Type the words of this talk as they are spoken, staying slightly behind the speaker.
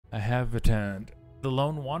I have returned. The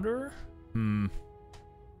Lone Wanderer?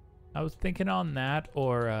 I was thinking on that,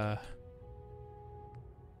 or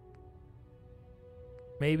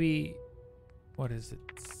maybe, what is it?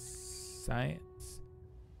 Science?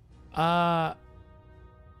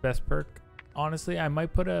 Best perk. Honestly, I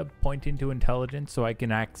might put a point into intelligence so I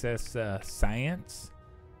can access science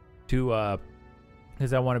to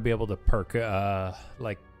because I want to be able to perk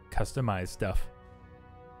like customize stuff.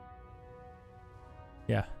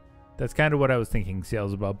 Yeah, that's kind of what I was thinking,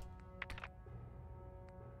 Beelzebub.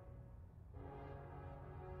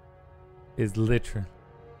 Is literal.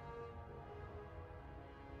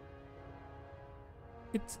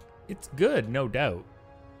 It's good, no doubt.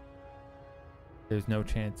 There's no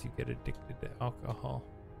chance you get addicted to alcohol.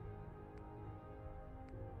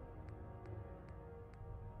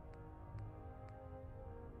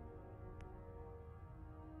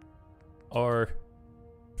 Or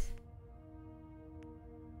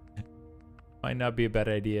might not be a bad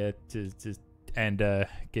idea to just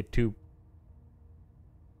get two.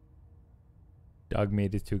 Dog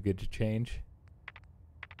meat is too good to change.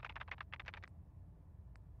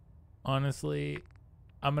 Honestly,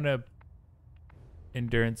 I'm gonna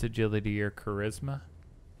endurance, agility, or charisma.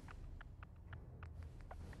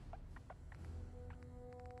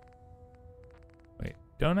 Wait,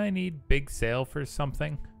 don't I need big sail for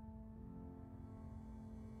something?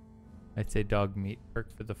 I'd say dog meat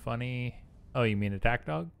perk for the funny. Oh, you mean attack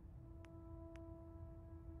dog?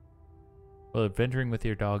 Well, adventuring with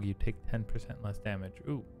your dog, you take 10% less damage.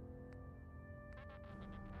 Ooh.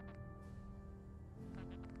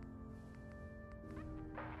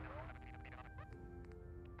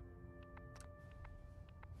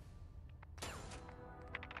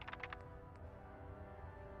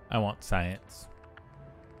 I want science.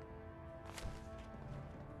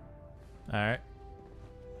 Alright.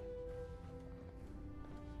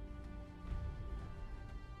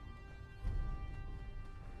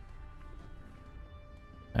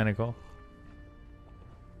 Kinda cool.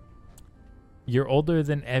 You're older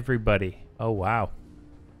than everybody. Oh, wow.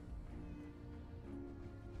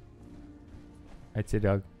 I'd say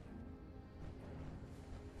dog.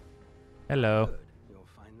 Hello. Good. You're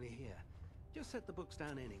finally here. Just set the books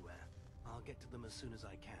down anywhere. I'll get to them as soon as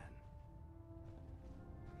I can.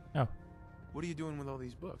 Oh. What are you doing with all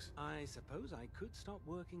these books? I suppose I could stop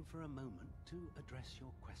working for a moment to address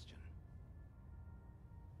your question.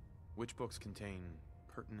 Which books contain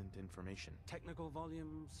pertinent information? Technical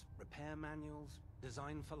volumes, repair manuals,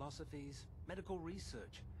 design philosophies, medical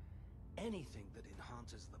research. Anything that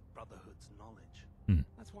enhances the Brotherhood's knowledge.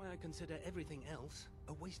 That's why I consider everything else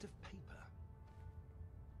a waste of paper.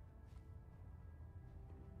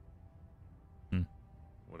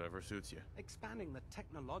 Whatever suits you. Expanding the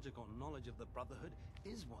technological knowledge of the Brotherhood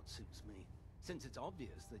is what suits me, since it's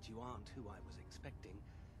obvious that you aren't who I was expecting.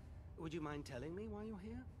 Would you mind telling me why you're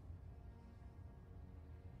here?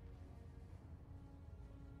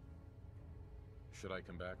 Should I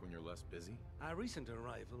come back when you're less busy? Our recent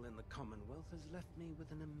arrival in the Commonwealth has left me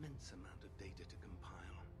with an immense amount of data to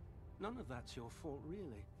compile. None of that's your fault,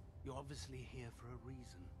 really. You're obviously here for a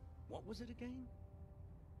reason. What was it again?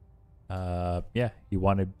 Yeah, you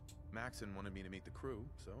wanted... Maxon wanted me to meet the crew,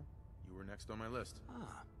 so you were next on my list.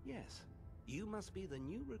 Ah, yes. You must be the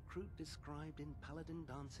new recruit described in Paladin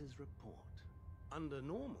Dance's report. Under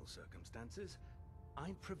normal circumstances,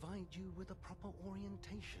 I'd provide you with a proper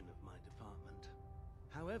orientation of my department.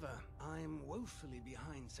 However, I'm woefully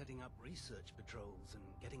behind setting up research patrols and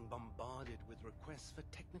getting bombarded with requests for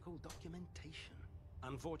technical documentation.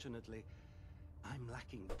 Unfortunately, I'm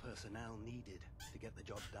lacking the personnel needed to get the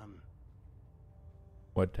job done.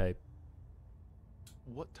 What type?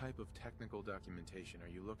 What type of technical documentation are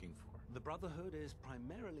you looking for? The Brotherhood is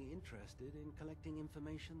primarily interested in collecting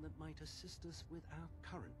information that might assist us with our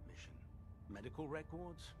current mission. Medical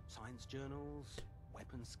records, science journals,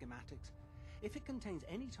 weapon schematics. If it contains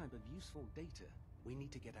any type of useful data, we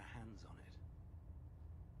need to get our hands on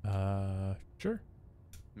it. Sure.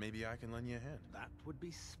 Maybe I can lend you a hand. That would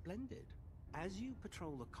be splendid. As you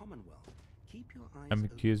patrol the Commonwealth, keep your eyes I'm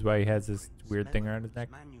confused why he has this weird thing around his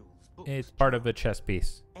neck. Manuals, books, It's part of a charts, chess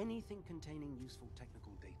piece. anything containing useful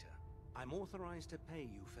technical data. I'm authorized to pay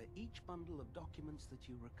you for each bundle of documents that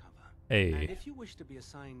you recover. Hey. And if you wish to be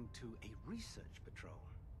assigned to a research patrol,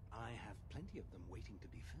 I have plenty of them waiting to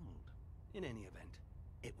be filled. In any event,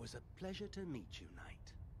 it was a pleasure to meet you,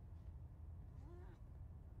 Knight.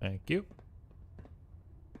 Thank you.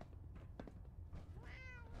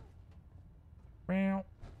 Meow.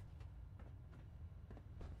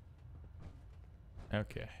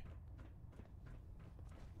 Okay.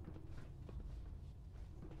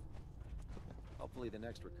 Hopefully the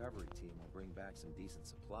next recovery team will bring back some decent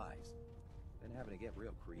supplies. Been having to get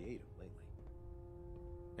real creative lately.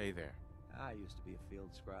 Hey there. I used to be a field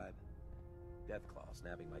scribe. Deathclaw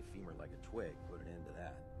snapping my femur like a twig put an end to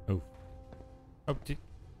that. Oh. Oh,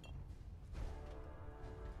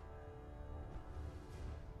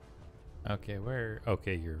 okay, where?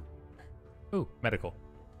 Okay, you're... Ooh, medical.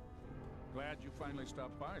 Glad you finally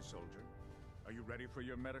stopped by, soldier. Are you ready for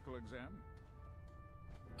your medical exam?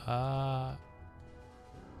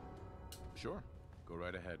 Sure. Go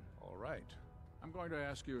right ahead. All right. I'm going to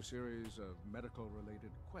ask you a series of medical-related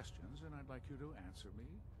questions, and I'd like you to answer me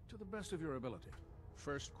to the best of your ability.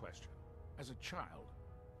 First question. As a child,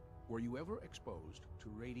 were you ever exposed to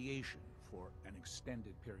radiation for an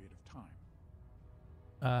extended period of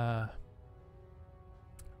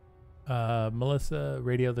time? Melissa,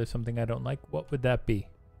 radio, there's something I don't like. What would that be?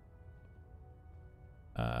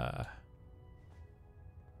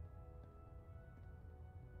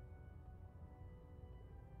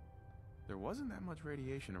 There wasn't that much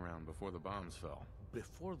radiation around before the bombs fell.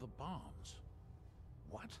 Before the bombs?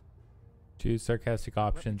 What? Choose sarcastic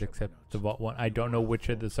options except the one. I don't know which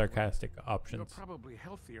are the sarcastic options. You're probably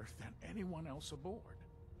healthier than anyone else aboard.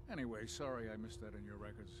 Anyway, sorry I missed that in your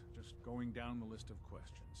records. Just going down the list of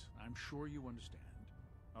questions. I'm sure you understand.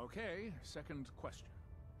 Okay, second question.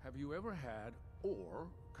 Have you ever had or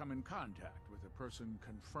come in contact with a person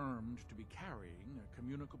confirmed to be carrying a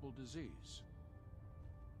communicable disease?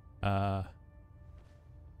 Have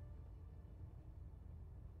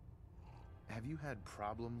you had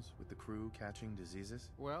problems with the crew catching diseases?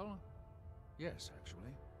 Well, yes,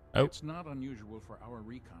 actually. Oh. It's not unusual for our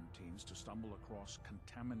recon teams to stumble across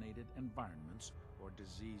contaminated environments or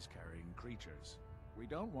disease-carrying creatures. We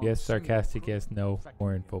don't want... Yes, sarcastic, yes, no.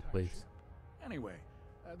 More info, please. Ship. Anyway,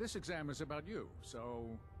 this exam is about you,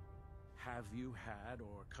 so... Have you had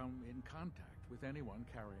or come in contact with anyone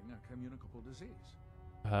carrying a communicable disease?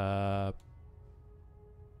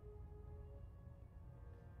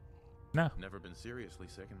 No. Never been seriously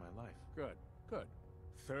sick in my life. Good, good.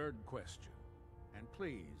 Third question. And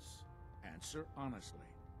please, answer honestly.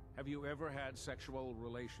 Have you ever had sexual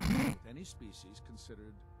relations with any species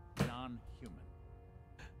considered non-human?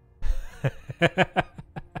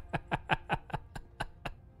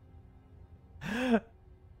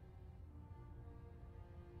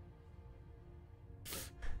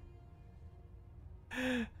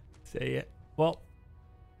 Say it. Well...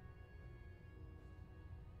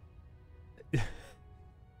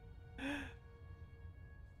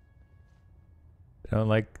 I don't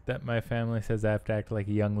like that my family says I have to act like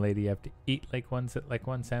a young lady. I have to eat like one, sit like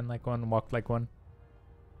one, stand like one, walk like one.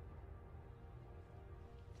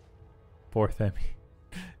 Fourth, I mean.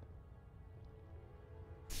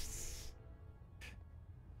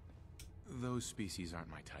 Those species aren't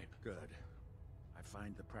my type. Good. I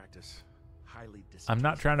find the practice highly I'm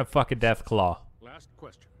not trying to fuck a death claw. Last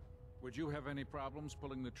question. Would you have any problems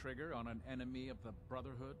pulling the trigger on an enemy of the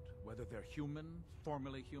Brotherhood, whether they're human,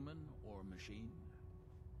 formerly human, or machine?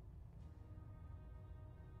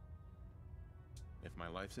 If my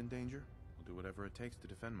life's in danger, I'll do whatever it takes to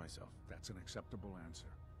defend myself. That's an acceptable answer,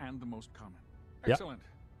 and the most common. Yep. Excellent.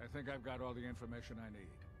 I think I've got all the information I need.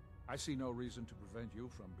 I see no reason to prevent you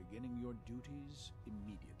from beginning your duties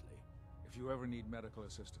immediately. If you ever need medical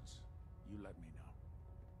assistance, you let me know.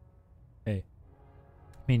 Hey.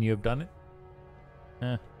 I mean, you have done it?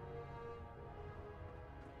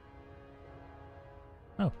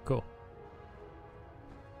 Oh, cool.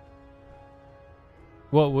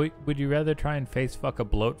 Well, would you rather try and face fuck a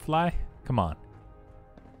bloatfly? Come on.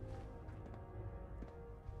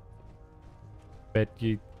 Bet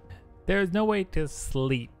you... There's no way to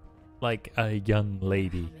sleep like a young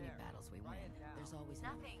lady. How many battles we win? There's always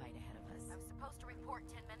another fight ahead of us. I was supposed to report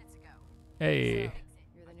 10 minutes ago. Hey.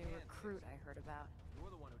 You're the new recruit I heard about.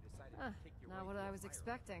 Not what I was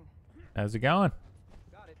expecting. How's it going?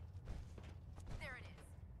 There it is.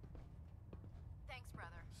 Thanks,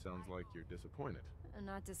 brother. Sounds like you're disappointed.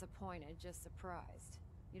 Not disappointed, just surprised.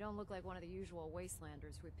 You don't look like one of the usual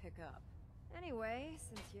wastelanders we pick up. Anyway,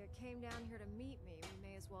 since you came down here to meet me, we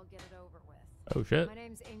may as well get it over with. Oh, shit. My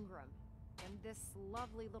name's Ingram, and this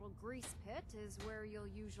lovely little grease pit is where you'll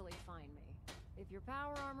usually find me. If your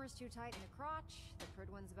power armor's too tight in the crotch, the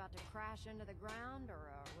Pridwin's about to crash into the ground, or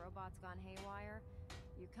a robot's gone haywire,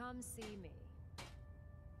 you come see me.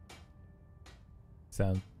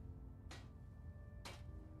 Sounds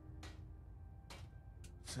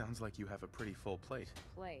like you have a pretty full plate.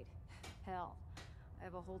 Plate? Hell, I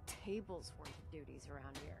have a whole table's worth of duties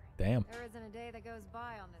around here. Damn. There isn't a day that goes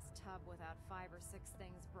by on this tub without 5 or 6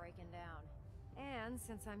 things breaking down. And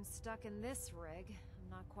since I'm stuck in this rig, I'm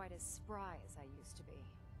not quite as spry as I used to be.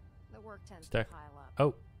 The work tends Stuck. to pile up.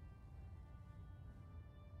 Oh,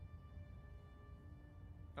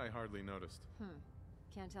 I hardly noticed.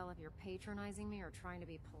 Can't tell if you're patronizing me or trying to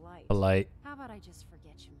be polite. polite. How about I just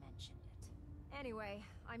forget you mentioned it? Anyway,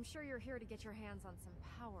 I'm sure you're here to get your hands on some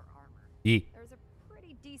power armor. Yee. There's a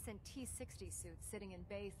pretty decent T-60 suit sitting in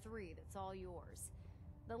Bay 3 that's all yours.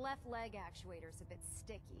 The left leg actuator's a bit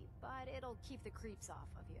sticky, but it'll keep the creeps off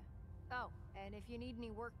of you. Oh, and if you need any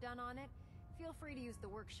work done on it, feel free to use the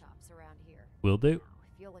workshops around here. Will do. Now,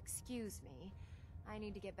 if you'll excuse me, I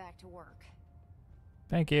need to get back to work.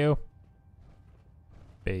 Thank you.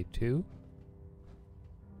 Bay 2.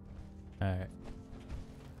 Alright.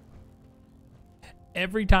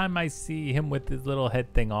 Every time I see him with his little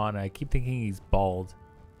head thing on, I keep thinking he's bald.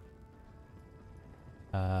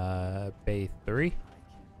 Bay 3. I can't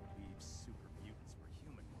believe super mutants were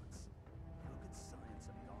human once. How could science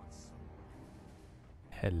have gone so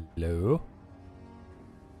wrong? Hello.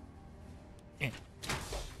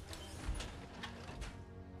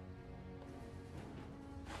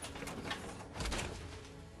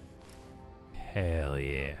 Hell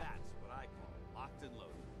yeah. That's what I call locked and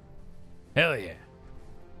loaded. Hell yeah.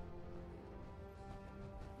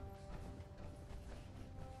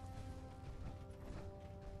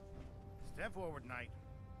 Step forward, Knight.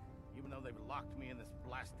 Even though they've locked me in this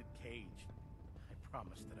blasted cage, I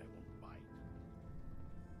promise that I won't bite.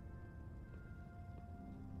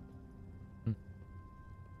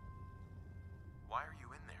 Why are you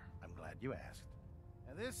in there? I'm glad you asked.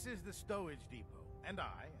 Now, this is the stowage depot, and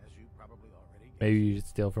I, as you probably already guessed, Maybe you should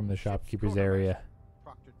steal from the shopkeeper's area.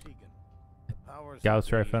 Proctor Tegan. Powers Gauss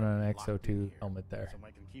of the rifle and an locked in XO2 here, helmet there. So I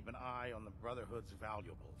can keep an eye on the Brotherhood's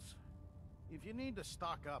valuables. If you need to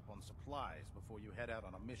stock up on supplies before you head out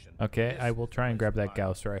on a mission, Okay, this I will is the try and place grab to that buy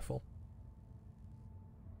Gauss rifle.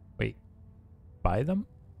 Wait. Buy them?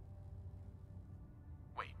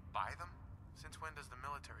 Wait, buy them? Since when does the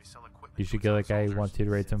military sell equipment? You to should its get own like I soldiers? want you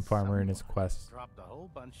to raid some Since farmer in his someone quest. dropped a whole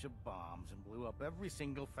bunch of bombs and blew up every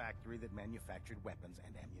single factory that manufactured weapons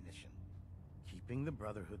and ammunition. Keeping the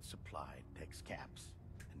Brotherhood supplied takes caps,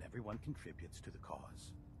 and everyone contributes to the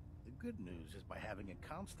cause. The good news is by having a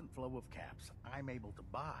constant flow of caps, I'm able to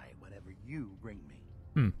buy whatever you bring me.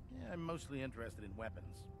 Yeah, I'm mostly interested in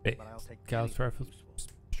weapons, but I'll take Gauss anything rifle, useful.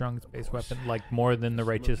 strong Of space course, weapon, like more than the just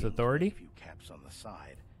righteous looking to authority. make a few caps on the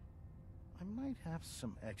side. I might have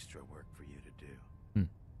some extra work for you to do.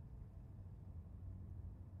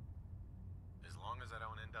 As long as I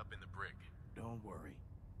don't end up in the brig. Don't worry.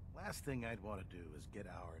 Last thing I'd want to do is get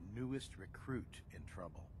our newest recruit in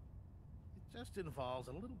trouble. It just involves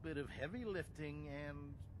a little bit of heavy lifting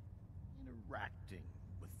and interacting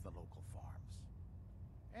with the local farms.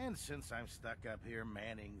 And since I'm stuck up here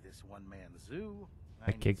manning this one-man zoo,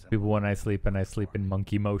 I need kick someone people when to I sleep, and I work sleep for in me.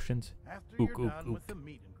 monkey motions. After Ook, you're ook, done with ook. the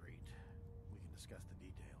meet and greet, we can discuss the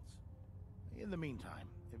details. In the meantime,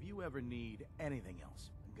 if you ever need anything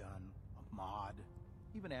else, a gun, a mod,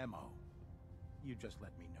 even ammo, you just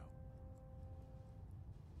let me know.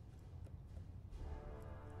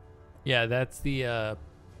 Yeah, that's the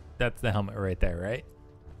helmet right there, right?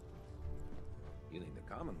 You think the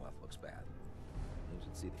Commonwealth looks bad? You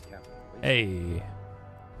should see the capital. Hey.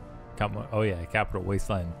 Come on. Oh yeah, Capital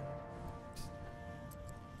Wasteland.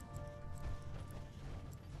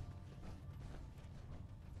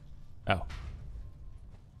 Oh.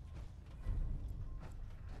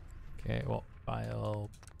 Okay, well, file,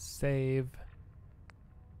 save.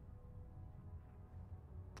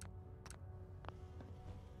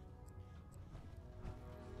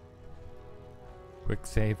 Quick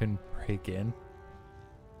save and break in.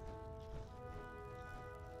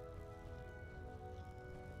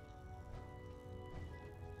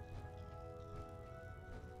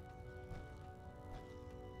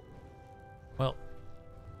 Well,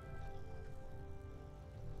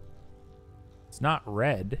 it's not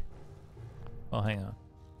red. Well, hang on.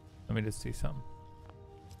 Let me just see something.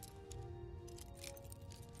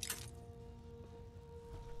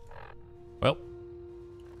 Well.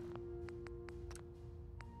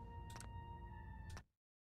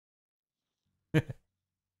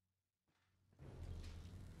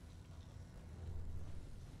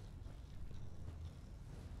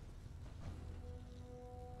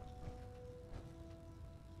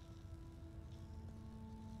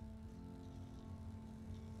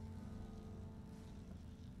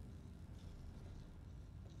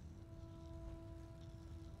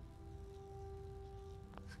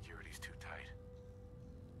 Security's too tight.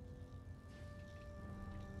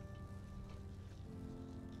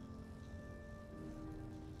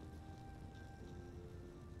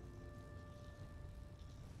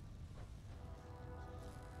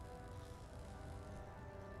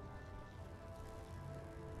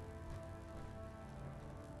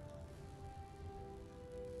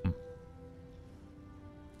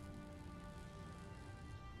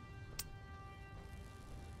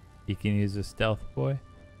 You can use a stealth boy.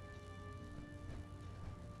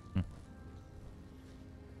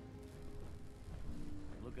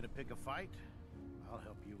 Looking to pick a fight? I'll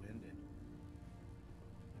help you end it.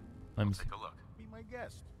 Let me Let's see. take a look. Be my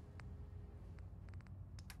guest.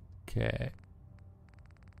 Okay.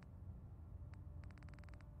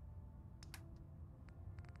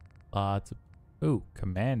 Lots of... Ooh,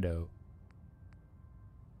 commando.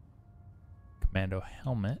 Commando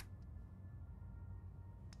helmet.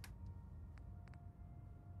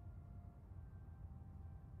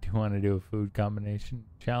 Do you want to do a food combination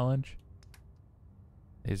challenge?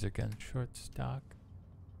 Laser gun short stock.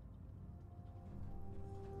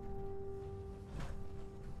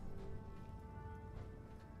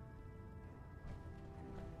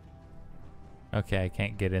 Okay, I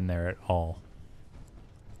can't get in there at all.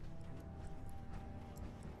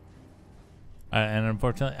 And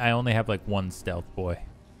unfortunately, I only have like one stealth boy.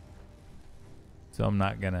 So I'm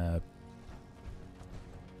not gonna...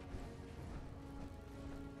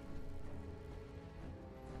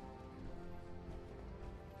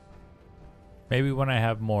 Maybe when I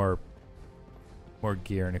have more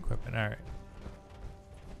gear and equipment. Alright.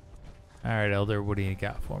 Alright, Elder, what do you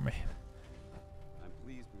got for me? I'm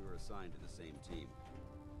pleased we were assigned to the same team.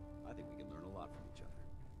 I think we can learn a lot from each other.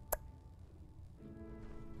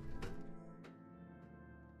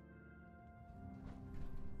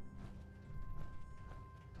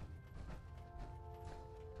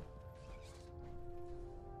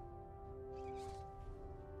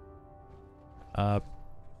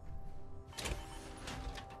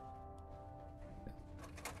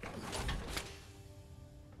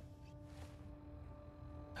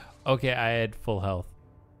 Okay, I had full health.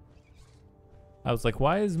 I was like,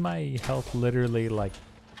 why is my health literally like...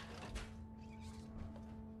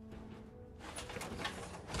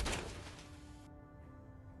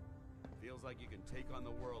 Feels like you can take on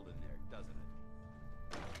the world in there, doesn't it?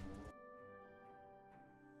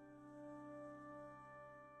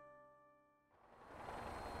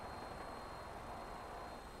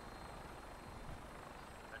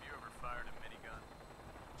 Have you ever fired a minigun?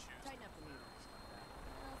 Choose. Tighten up the meters.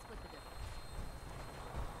 I'll split the difference.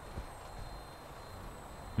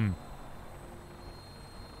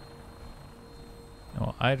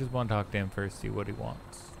 No, I just want to talk to him first, see what he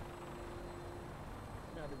wants.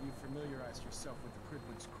 Now that you've familiarized yourself with the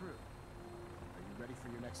Pridwin's crew, are you ready for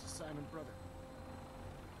your next assignment, brother?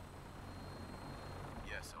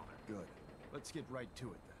 Yes, Elder. Good. Let's get right to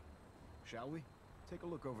it then. Shall we? Take a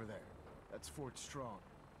look over there. That's Fort Strong.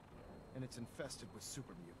 And it's infested with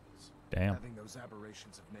super mutants. Damn. Having those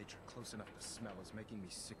aberrations of nature close enough to smell is making me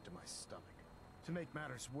sick to my stomach. To make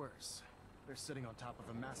matters worse, they're sitting on top of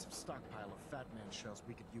a massive stockpile of Fat Man shells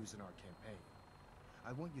we could use in our campaign.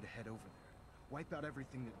 I want you to head over there, wipe out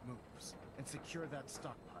everything that moves, and secure that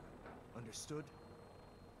stockpile. Understood?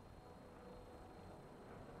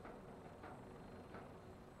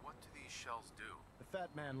 What do these shells do? The Fat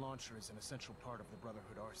Man launcher is an essential part of the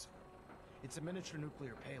Brotherhood arsenal. It's a miniature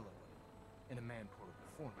nuclear payload in a man-portable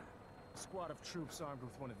format. A squad of troops armed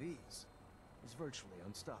with one of these is virtually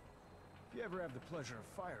unstoppable. If you ever have the pleasure of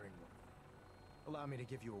firing one, allow me to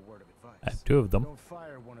give you a word of advice. I have two of them. Don't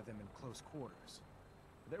fire one of them in close quarters.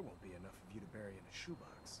 There won't be enough of you to bury in a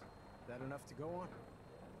shoebox. That enough to go on?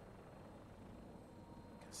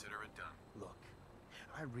 Consider it done. Look,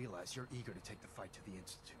 I realize you're eager to take the fight to the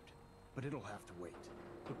Institute, but it'll have to wait.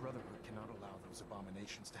 The Brotherhood cannot allow those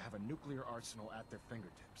abominations to have a nuclear arsenal at their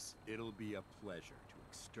fingertips. It'll be a pleasure to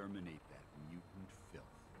exterminate that mutant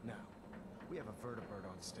filth. Now, we have a vertibird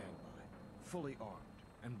on standby, fully armed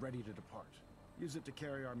and ready to depart. Use it to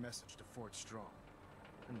carry our message to Fort Strong,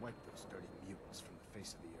 and wipe those dirty mutants from the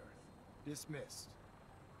face of the earth. Dismissed.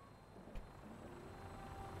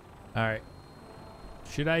 Alright.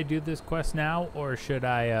 Should I do this quest now, or should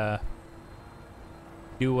I,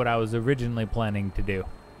 do what I was originally planning to do?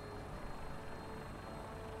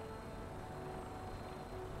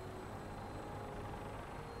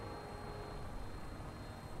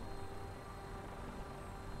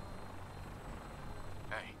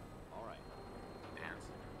 Hey, All right, dance.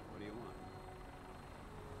 what do you want?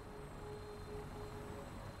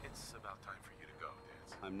 It's about time for you to go,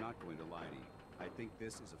 Dance. I'm not going to lie to you. I think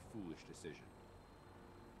this is a foolish decision.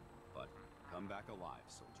 But come back alive,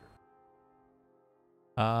 soldier.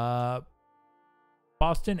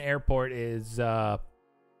 Boston Airport is,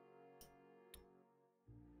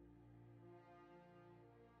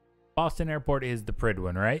 Boston Airport is the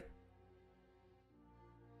Pridwin, right?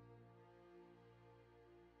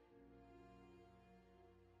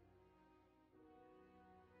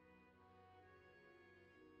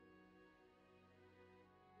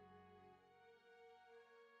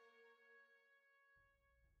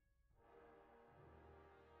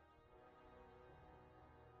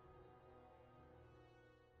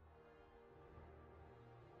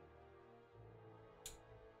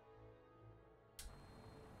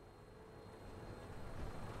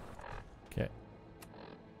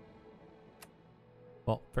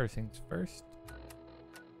 Well, first things first.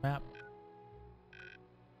 Map.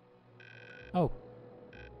 Oh.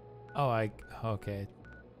 Oh, okay.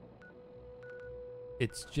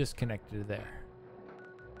 It's just connected to there.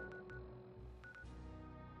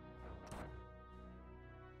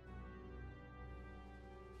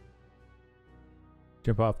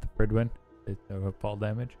 Jump off the Pridwin. There's no fall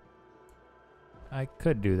damage. I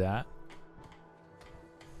could do that.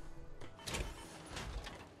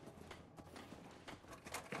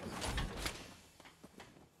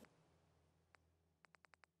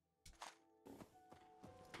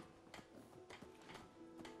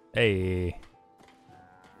 Hey.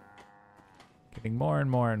 Getting more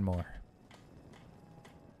and more and more.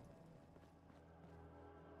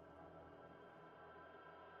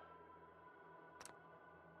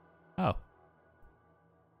 Oh.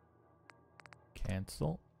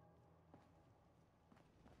 Cancel.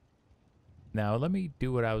 Now let me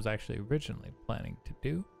do what I was actually originally planning to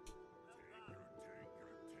do.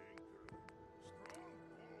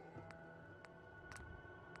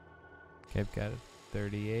 Okay, I've got a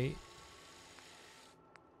 38.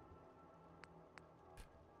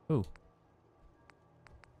 Ooh.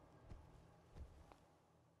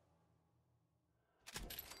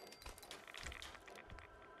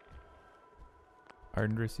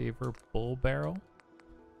 Hardened receiver, bull barrel.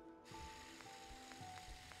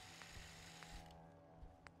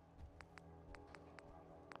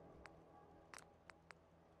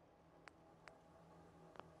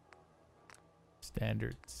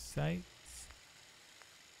 Standard sights.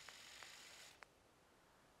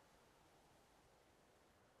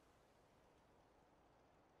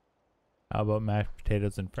 How about mashed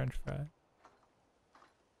potatoes and French fries?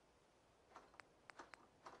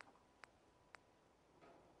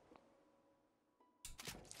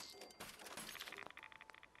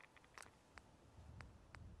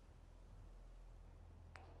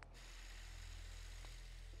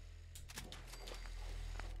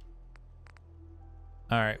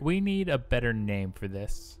 All right, we need a better name for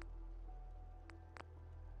this.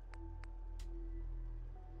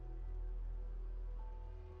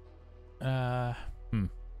 Hmm.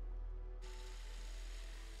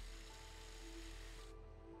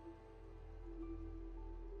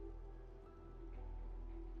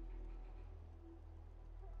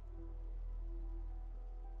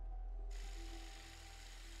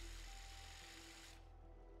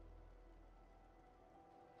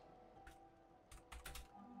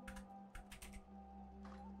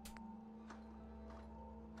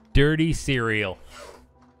 Dirty cereal.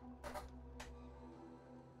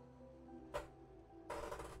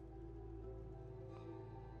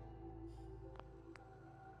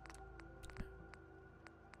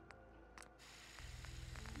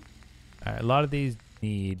 All right, a lot of these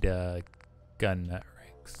need gun nut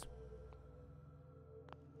ranks.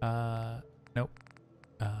 Nope.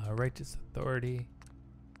 Righteous authority.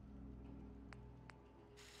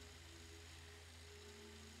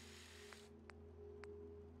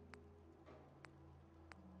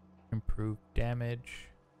 Improve damage.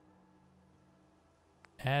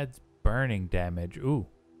 Adds burning damage. Ooh.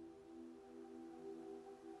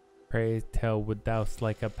 Pray tell, would thou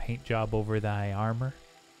like a paint job over thy armor?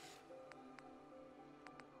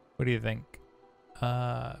 What do you think?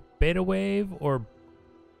 Beta wave or...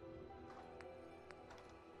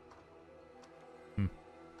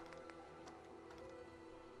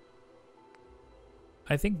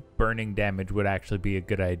 I think burning damage would actually be a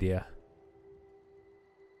good idea.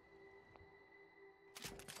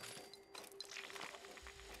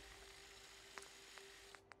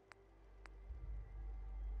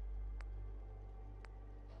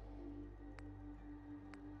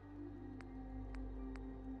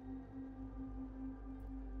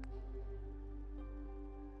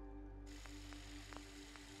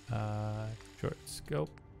 Short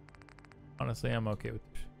scope. Honestly, I'm okay with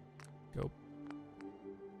scope.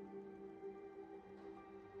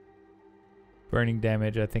 Burning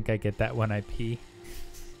damage, I think I get that when I pee.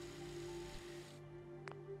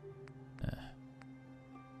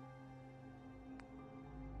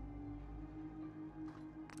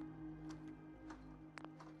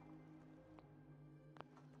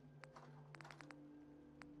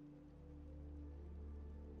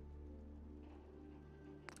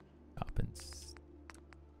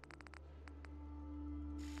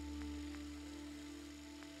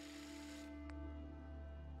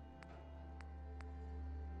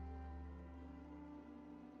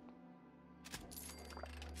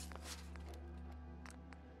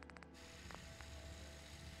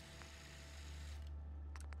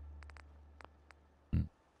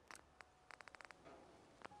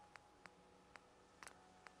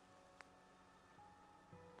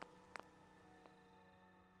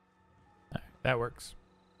 That works.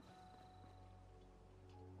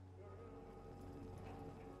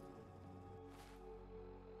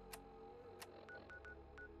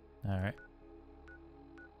 All right.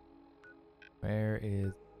 Where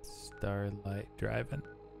is Starlight driving?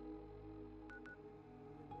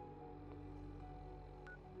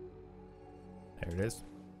 There it is.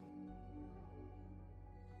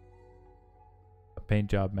 A paint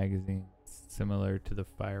job magazine similar to the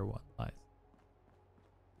fire one lies.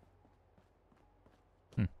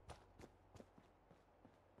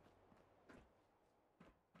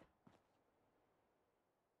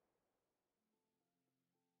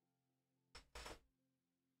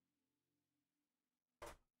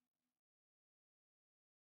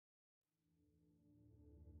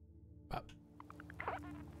 Up.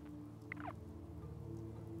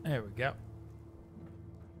 There we go.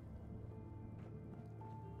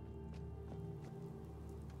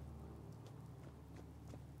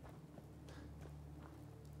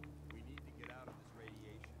 We need to get out of this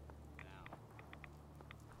radiation now.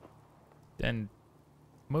 Then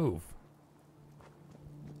move.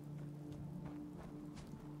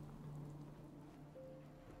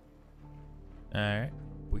 All right,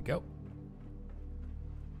 we go.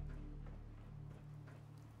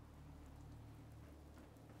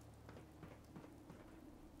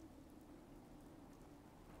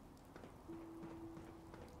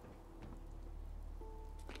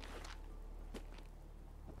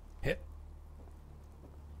 Hit.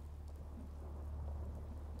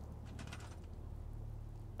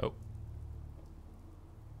 Oh.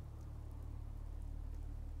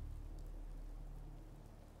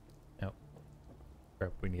 No.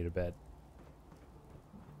 Crap, we need a bed.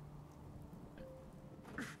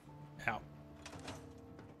 Ow.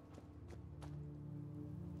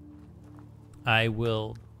 I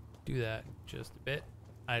will do that in just a bit.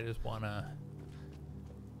 I just want to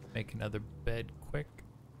make another bed quick.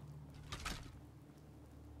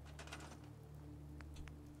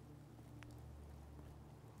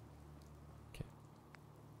 Okay.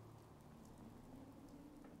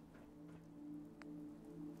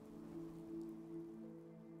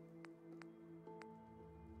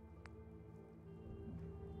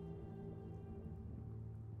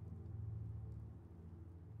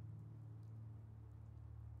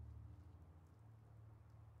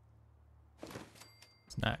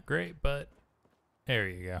 It's not great, but there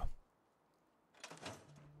you go.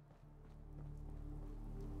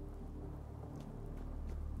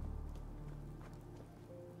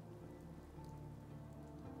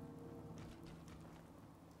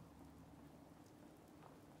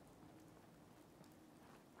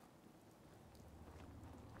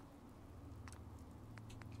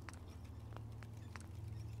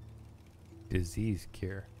 Disease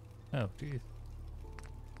cure. Oh, geez.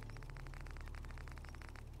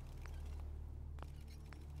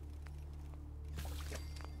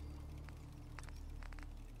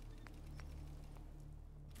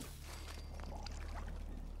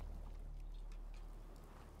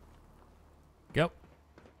 Go.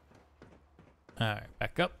 All right,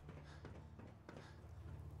 back up.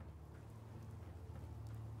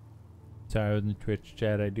 Sorry, in the Twitch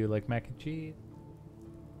chat, I do like mac and cheese.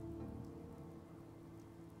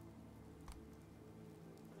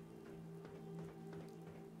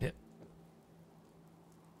 Yep.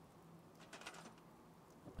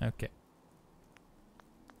 Okay.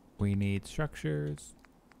 We need structures.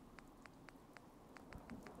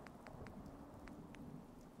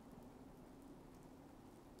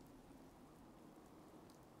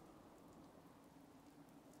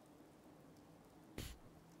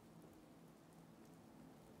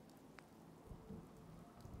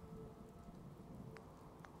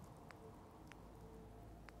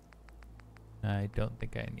 I don't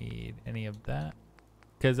think I need any of that.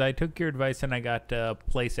 Because I took your advice and I got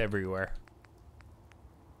place everywhere.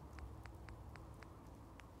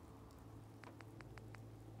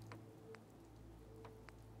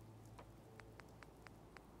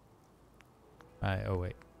 Oh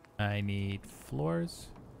wait. I need floors.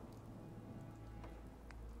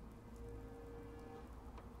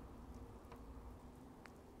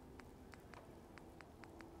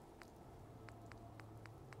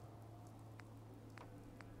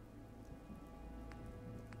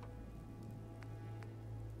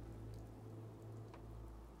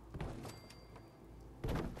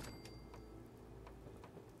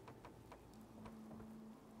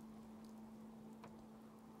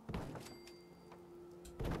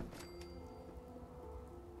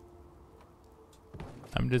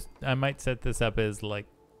 I might set this up as like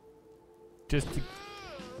just to,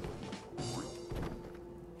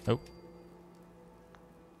 oh.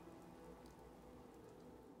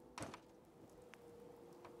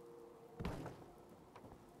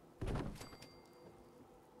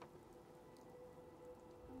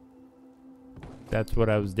 That's what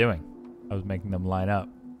I was doing. I was making them line up.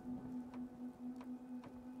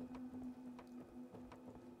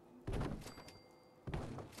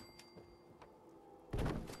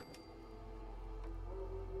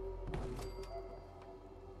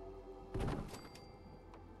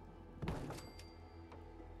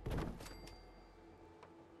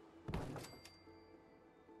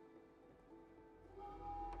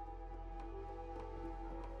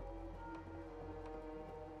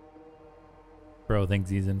 Bro thinks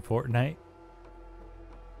he's in Fortnite.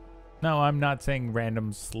 No, I'm not saying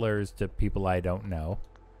random slurs to people I don't know.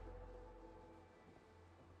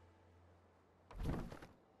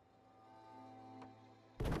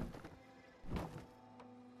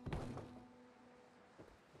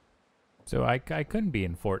 So I couldn't be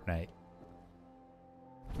in Fortnite.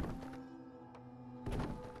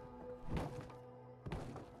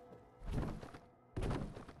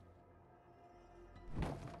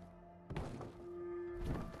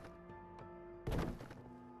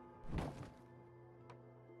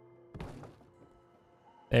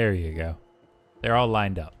 There you go. They're all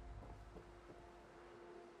lined up.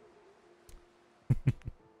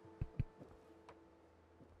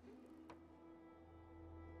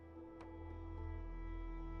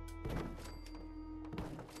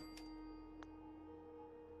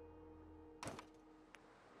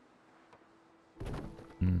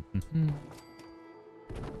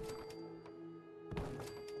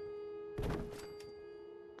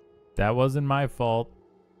 That wasn't my fault.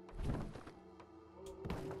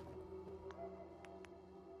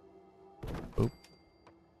 Oop.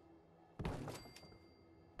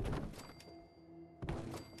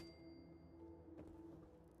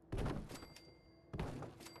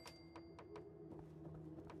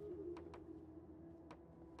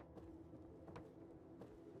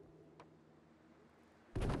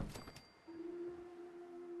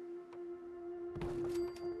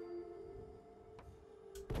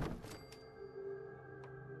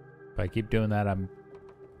 If I keep doing that, I'm...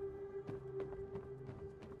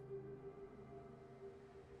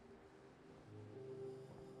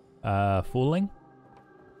 fooling?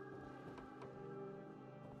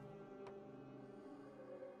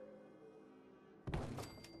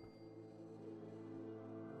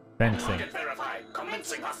 Fencing. Target verified.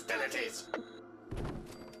 Commencing hostilities.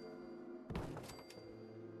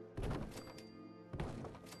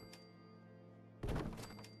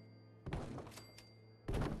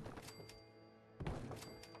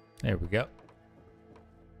 There we go.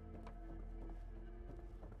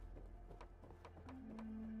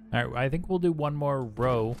 All right, I think we'll do one more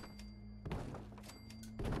row.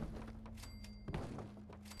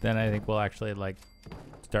 Then I think we'll actually like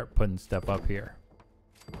start putting stuff up here.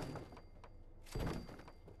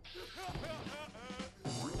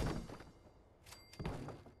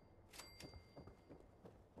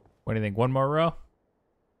 What do you think? One more row?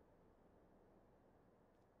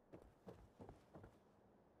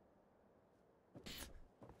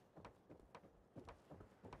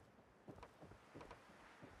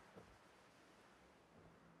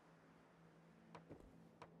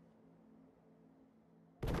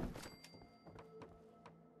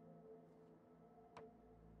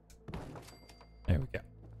 There we go.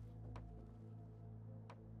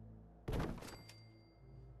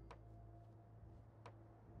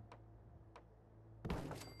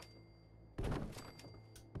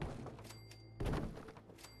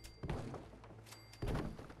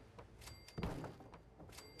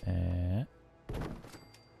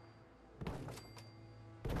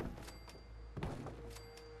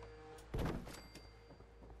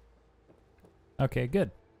 Okay, good.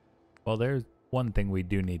 Well, there's one thing we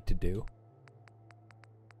do need to do.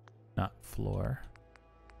 Not floor.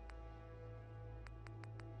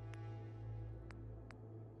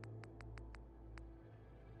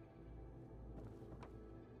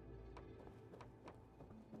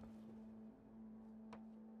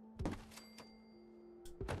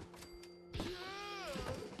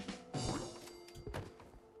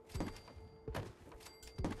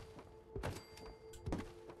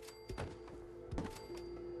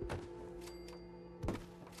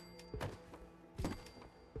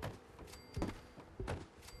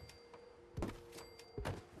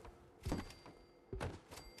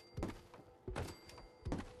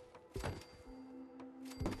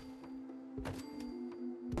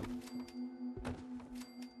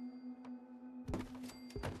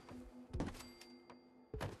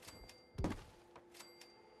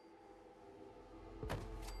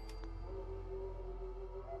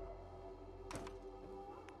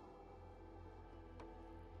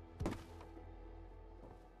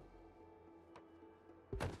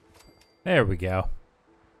 There we go.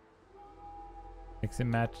 Mix and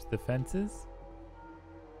match the fences?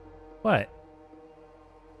 What?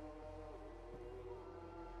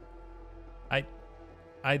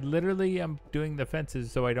 I literally am doing the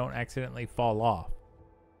fences so I don't accidentally fall off.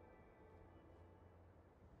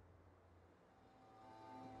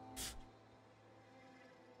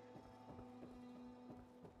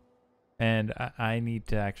 And I need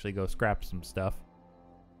to actually go scrap some stuff.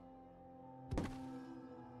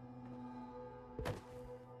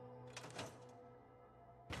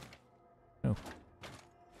 Oh.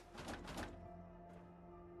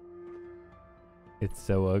 It's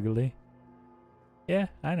so ugly. Yeah,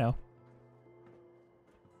 I know.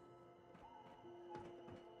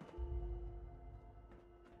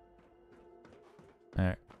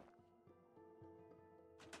 Alright.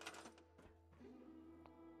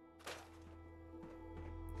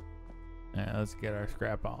 Alright, let's get our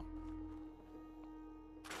scrap on.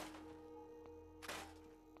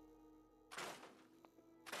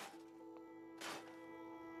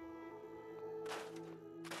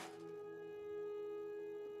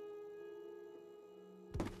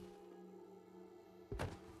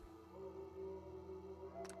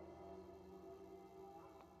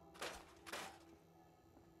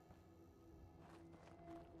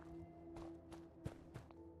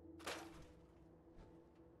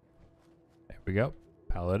 There we go.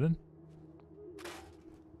 Paladin.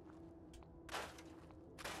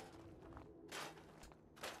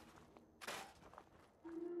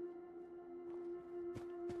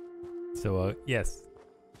 So, yes.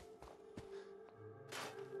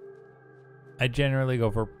 I generally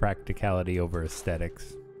go for practicality over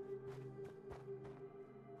aesthetics.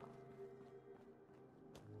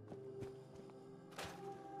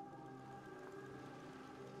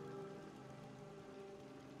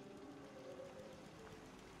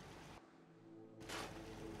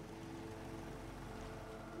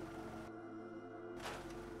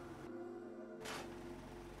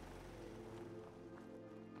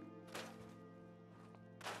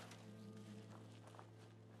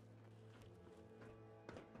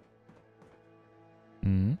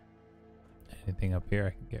 Anything up here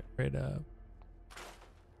I can get rid of?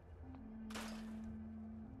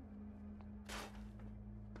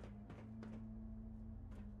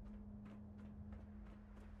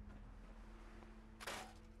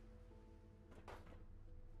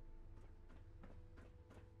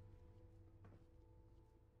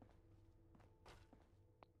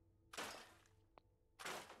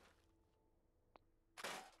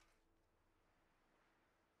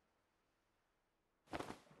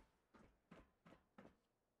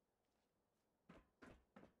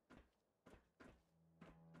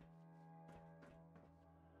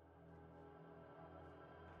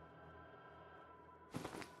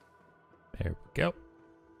 There we go.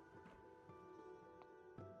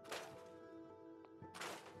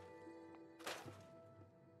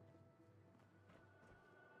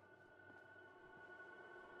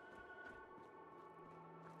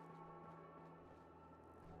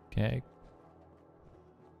 Okay.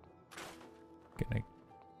 Gonna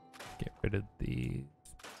get rid of these.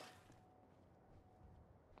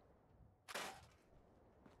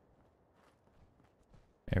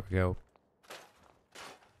 There we go.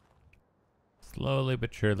 Slowly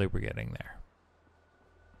but surely we're getting there.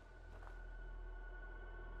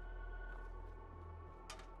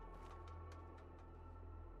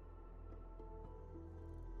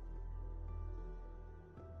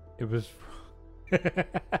 It was...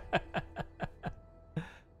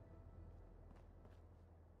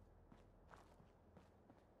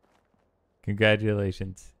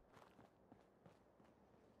 Congratulations.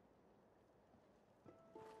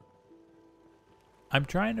 I'm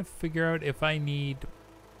trying to figure out if I need,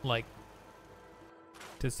 like,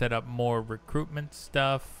 to set up more recruitment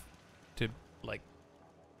stuff to, like,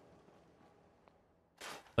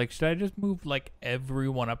 should I just move, like,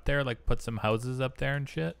 everyone up there? Like, put some houses up there and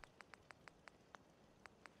shit?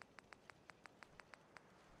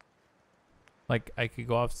 Like, I could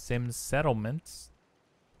go off Sims Settlements.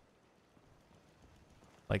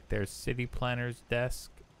 Like, there's City Planner's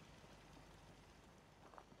desk.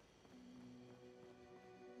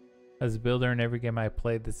 As a builder in every game I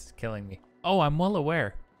played, this is killing me. Oh, I'm well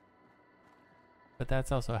aware. But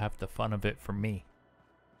that's also half the fun of it for me.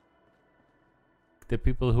 The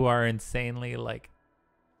people who are insanely, like,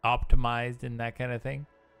 optimized and that kind of thing.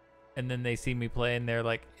 And then they see me play and they're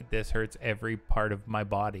like, this hurts every part of my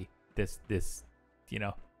body. This, you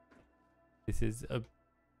know, this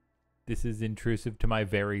is intrusive to my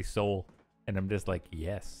very soul. And I'm just like,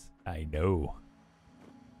 yes, I know.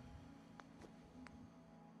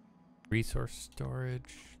 Resource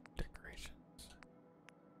storage, decorations.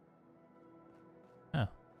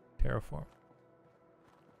 Terraform.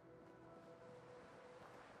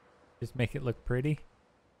 Just make it look pretty.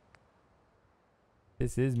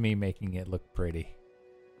 This is me making it look pretty.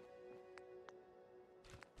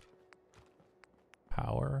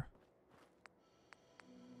 Power.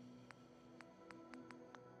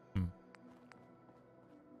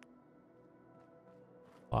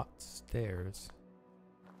 Lots of stairs.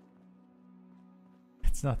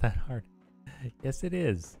 It's not that hard. Yes, it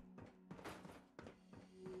is.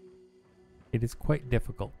 It is quite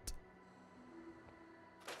difficult.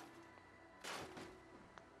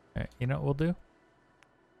 Alright, you know what we'll do?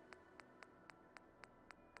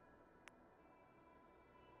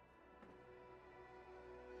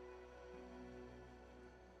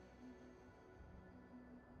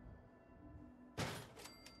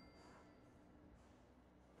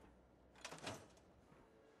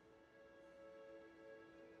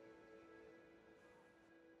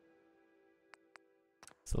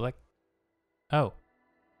 Select. Oh.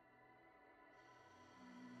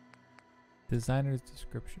 Designer's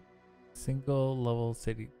description. Single level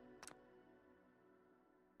city.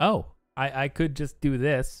 Oh, I could just do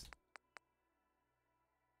this.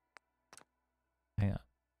 Hang on.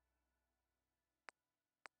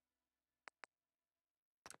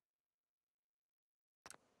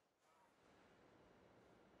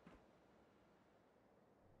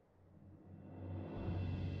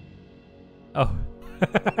 Oh.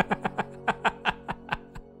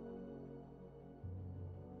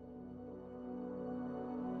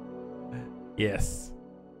 Yes.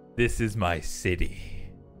 This is my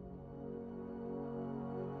city.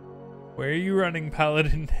 Where are you running,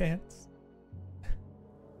 Paladin Dance?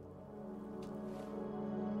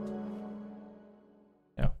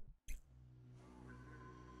 No.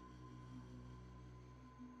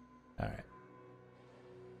 Alright.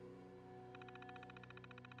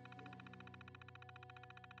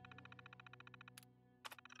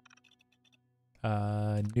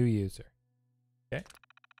 New user. Okay.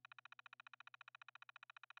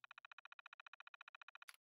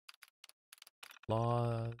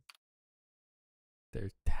 Laws.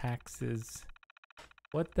 There's taxes.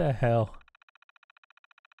 What the hell?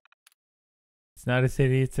 It's not a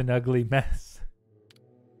city, it's an ugly mess.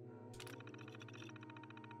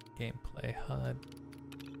 Gameplay HUD.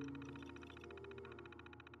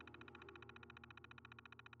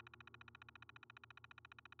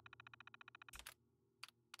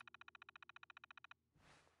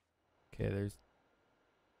 Okay, there's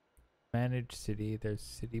manage city, there's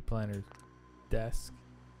city planner's desk.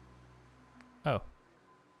 Oh.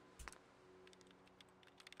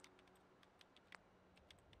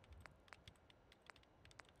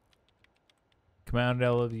 Command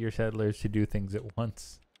all of your settlers to do things at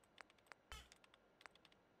once.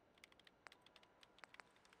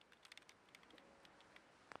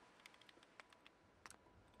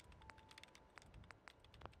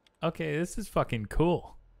 Okay, this is fucking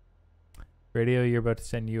cool. Radio, you're about to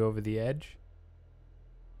send you over the edge.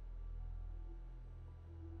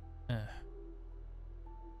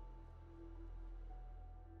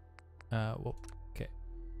 Well, okay.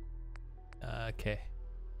 Okay.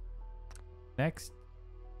 Next.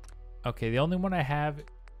 Okay, the only one I have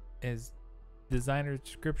is designer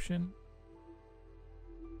description.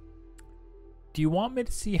 Do you want me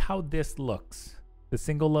to see how this looks? The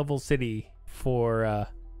single level city for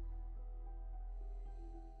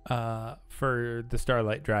the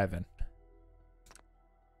Starlight Drive-In.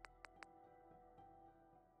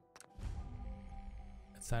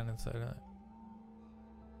 Sign inside of it.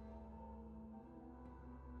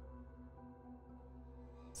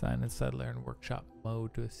 Sign and settler and workshop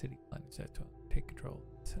mode to a city plan. Set to take control.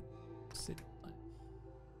 City plan.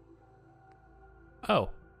 Oh.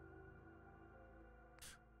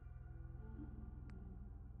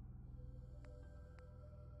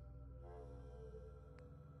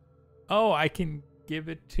 Oh, I can give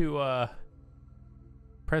it to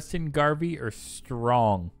Preston Garvey or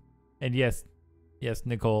Strong. And yes,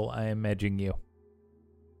 Nicole, I am edging you.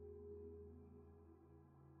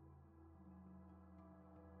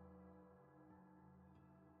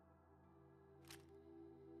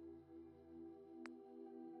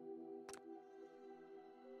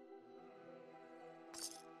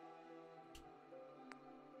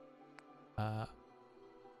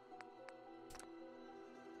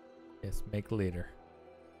 Yes, make leader.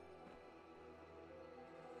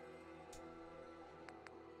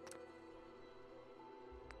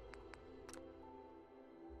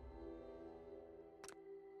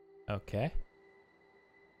 Okay.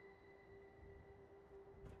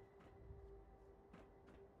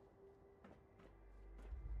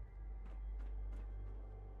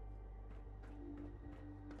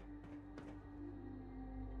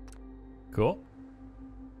 Cool.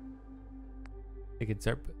 I can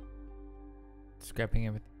start scrapping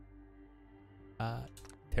everything.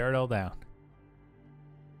 Tear it all down.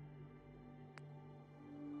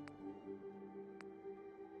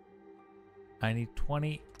 I need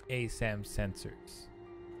 20 ASAM sensors.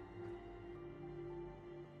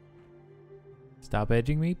 Stop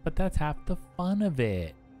edging me, but that's half the fun of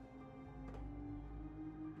it.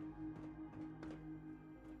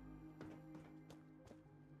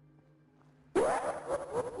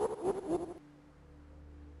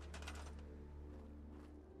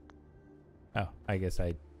 Oh, I guess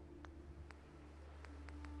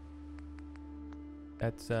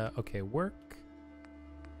that's okay, work.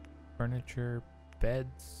 Furniture,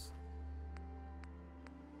 beds.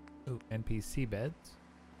 Ooh, NPC beds.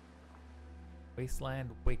 Wasteland,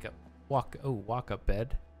 walk up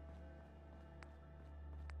bed.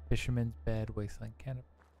 Fisherman's bed, wasteland canopy.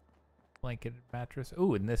 Blanketed mattress.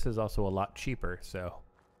 Ooh, and this is also a lot cheaper, so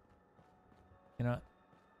you know what?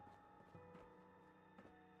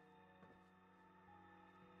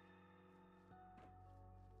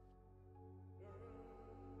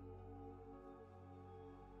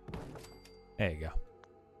 There you go.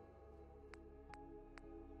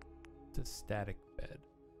 It's a static bed.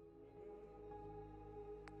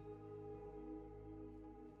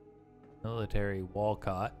 Military wall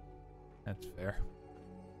cot. That's fair.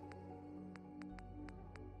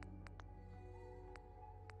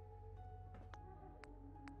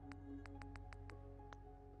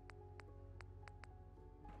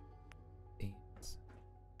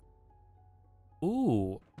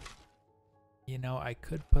 Ooh. You know, I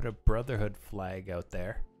could put a Brotherhood flag out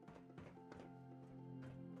there.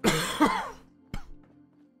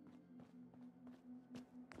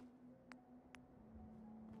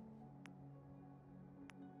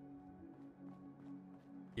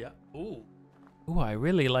 Yeah. Ooh. Ooh, I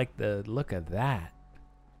really like the look of that.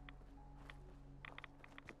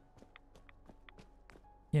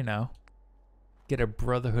 You know, get a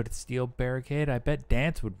Brotherhood steel barricade. I bet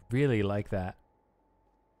Dance would really like that.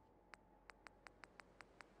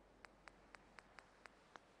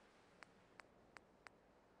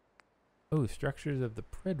 Oh, structures of the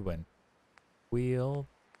Pridwin. Wheel.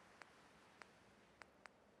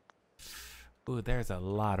 Ooh, there's a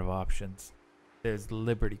lot of options. There's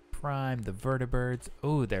Liberty Prime, the Vertibirds.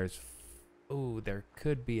 Oh, there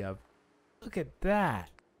could be a... Look at that.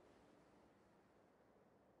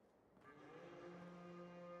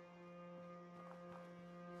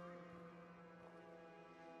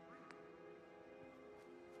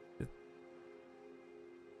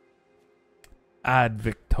 Ad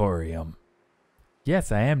Victorium.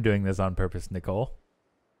 Yes, I am doing this on purpose, Nicole.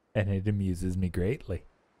 And it amuses me greatly.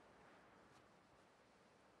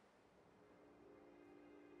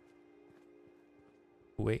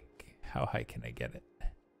 Wait, how high can I get it?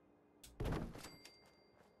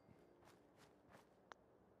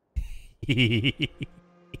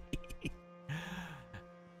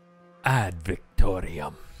 Ad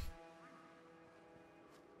Victorium.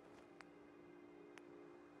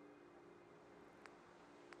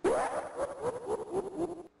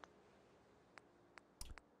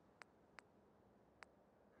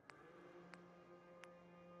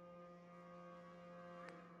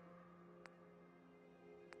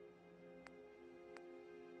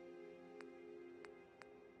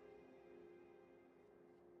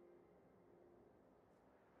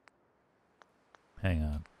 Hang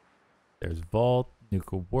on. There's Vault,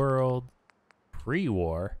 Nuka World,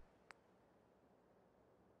 Pre-War.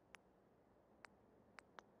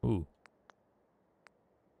 Ooh.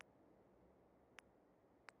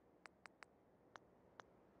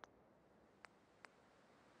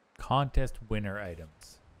 Contest winner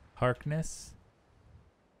items. Harkness.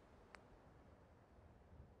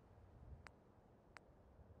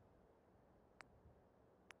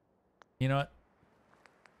 You know what?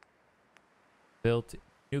 Built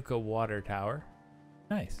Nuka water tower.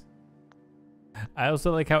 Nice. I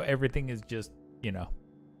also like how everything is just, you know.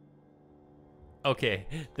 Okay,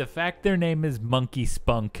 the fact their name is Monkey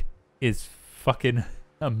Spunk is fucking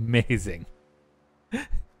amazing.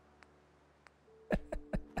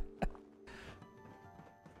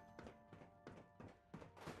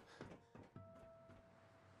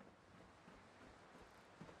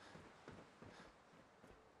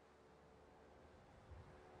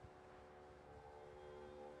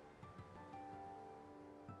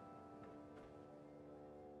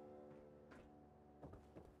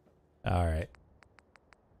 All right.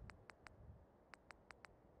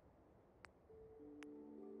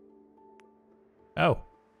 Oh,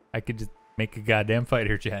 I could just make a goddamn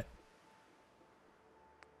fighter jet.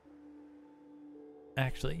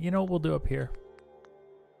 Actually, you know what we'll do up here?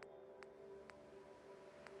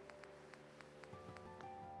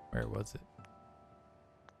 Where was it?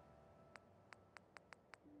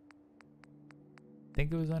 I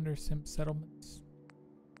think it was under Sim Settlements.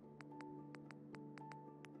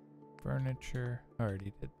 Furniture.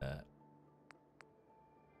 Already did that.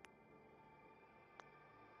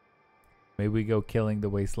 Maybe we go killing the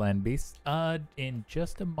wasteland beasts. In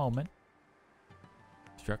just a moment.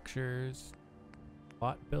 Structures.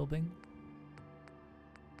 Plot building.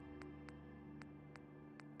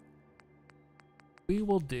 We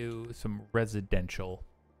will do some residential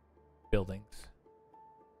buildings.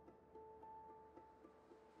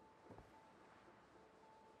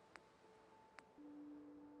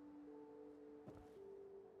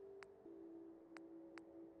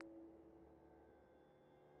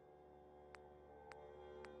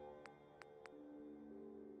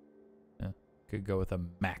 Could go with a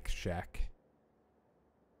max shack.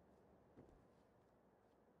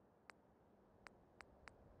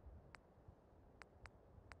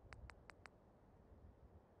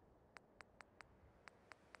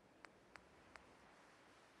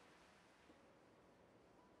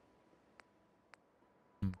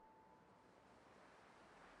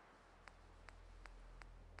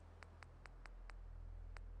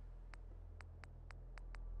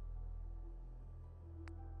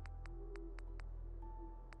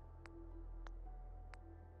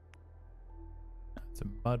 It's a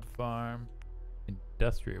mud farm.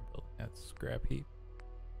 Industrial building. That's scrap heap.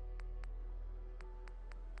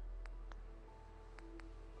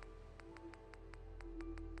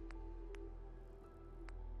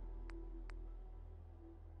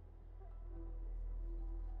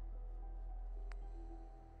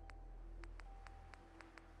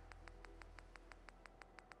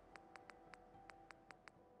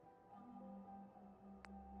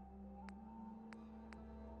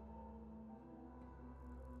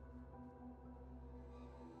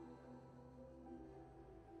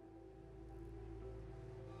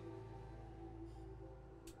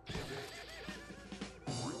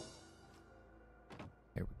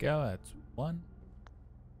 Here we go. That's one.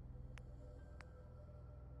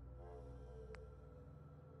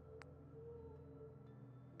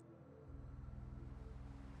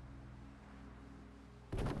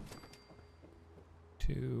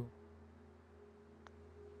 Two.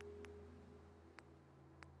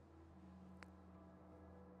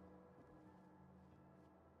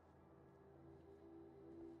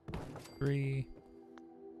 Three.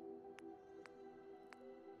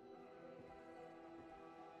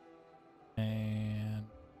 And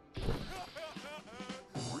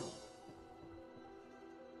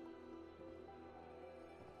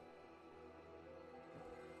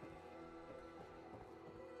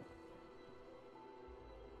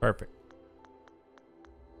perfect.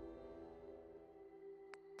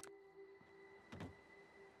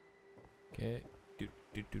 Okay.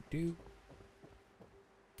 Do.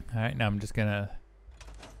 All right, now I'm just gonna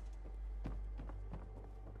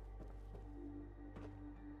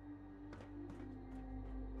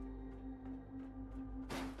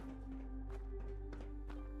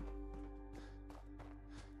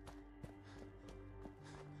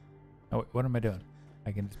oh, wait, what am I doing?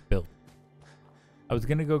 I can just build. I was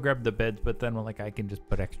gonna go grab the beds, but then like I can just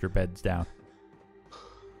put extra beds down.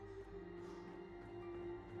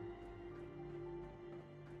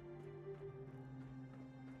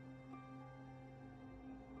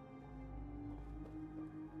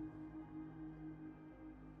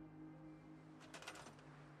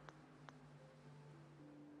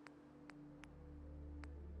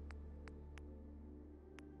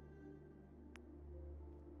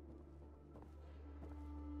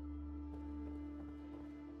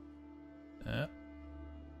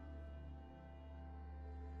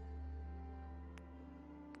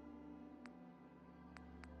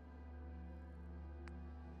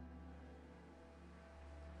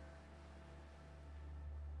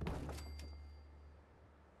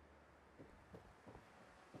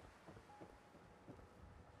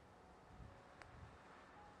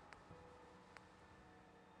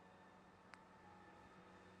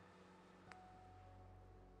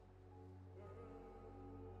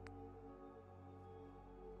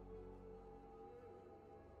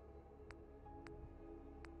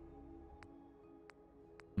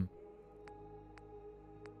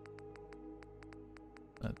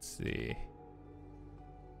 Let's see.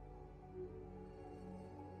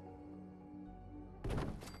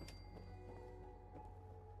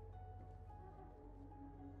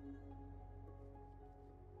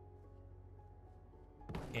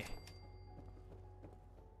 Yeah.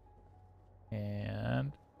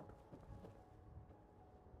 And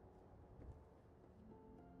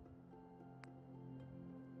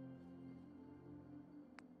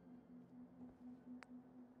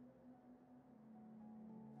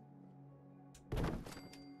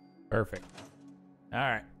Perfect.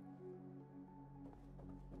 Alright.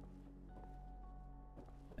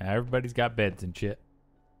 Now everybody's got beds and shit.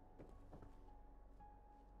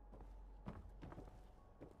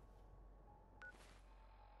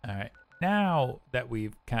 Alright. Now that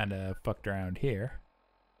we've kind of fucked around here,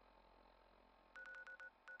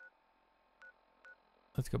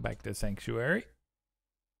 let's go back to Sanctuary.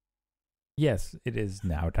 Yes, it is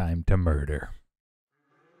now time to murder.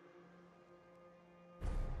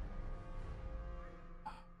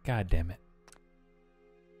 God damn it.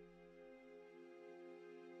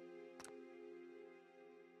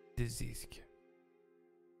 Disease cure.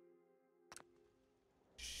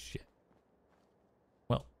 Shit.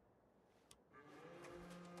 Well.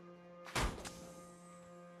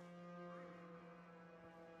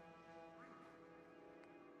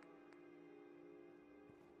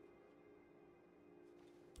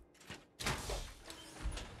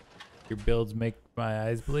 Your builds make my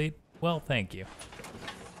eyes bleed? Well, thank you.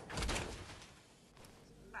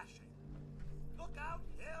 Look out,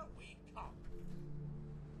 here we come.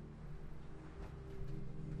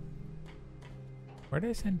 Where did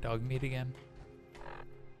I send dog meat again?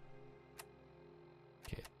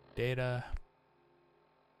 Okay, data.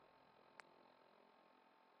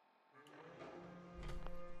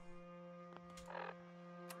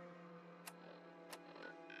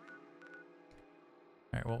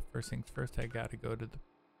 Alright, well, first things first, I gotta go to the...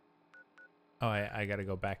 Oh, I gotta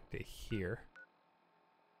go back to here.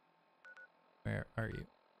 Where are you?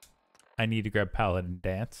 I need to grab Paladin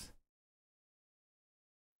Dance.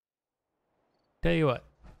 Tell you what,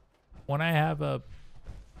 when I have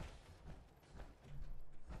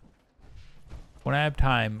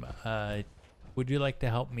time, would you like to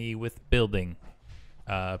help me with building,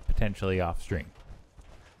 potentially off stream?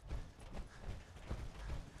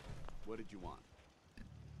 What did you want?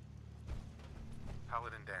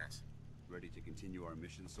 Paladin Dance. Ready to continue our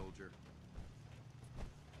mission, soldier?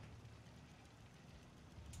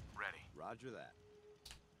 Ready. Roger that.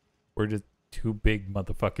 We're just two big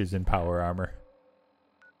motherfuckers in power armor.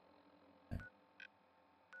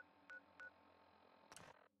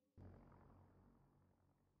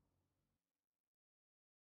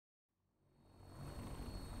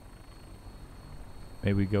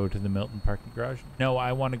 Maybe go to the Milton parking garage? No,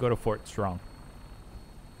 I want to go to Fort Strong.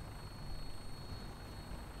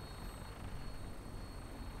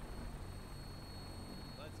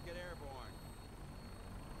 Let's get airborne.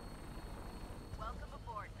 Welcome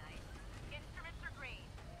aboard, Knight. Instruments are green,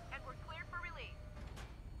 and we're cleared for release.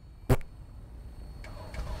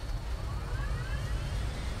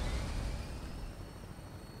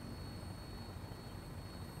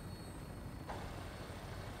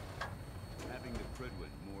 Having the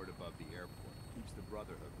Prydwen moored above the airport keeps the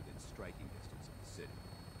Brotherhood within striking distance of the city.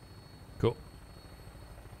 Cool.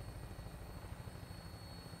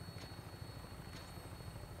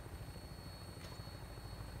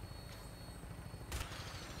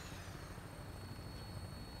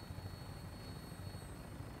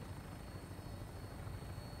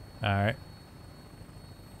 All right.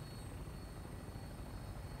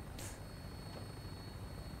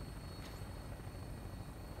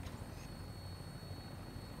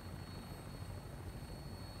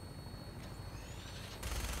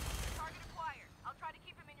 Target acquired. I'll try to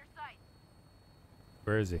keep him in your sight.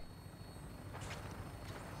 Where is he?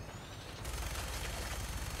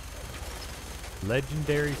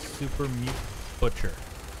 Legendary Super Mute Butcher.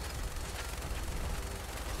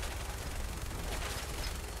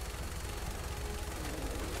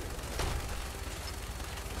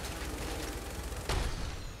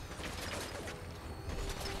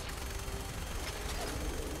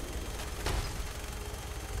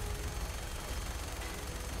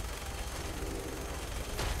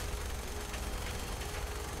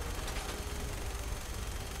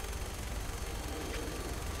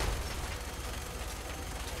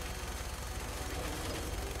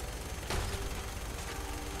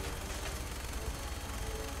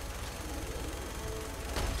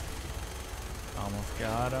 Almost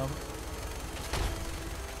got him.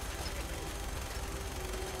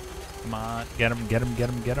 Come on. Get him, get him, get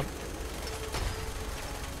him, get him.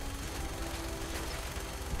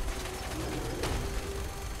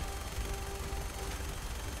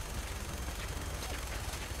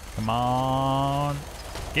 Come on.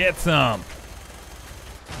 Get some.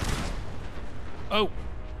 Oh.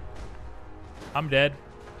 I'm dead.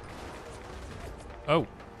 Oh.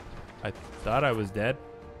 I thought I was dead.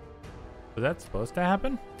 Was that supposed to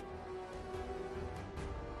happen?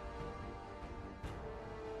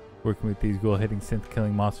 Working with these ghoul hitting synth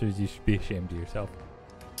killing monsters, you should be ashamed of yourself.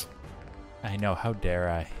 I know, how dare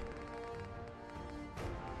I?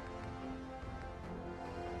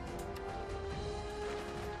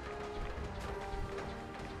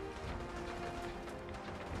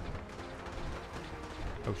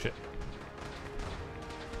 Oh shit.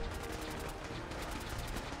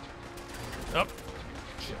 Oh.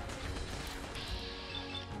 Shit.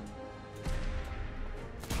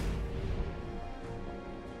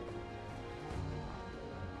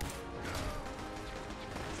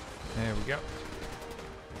 There we go.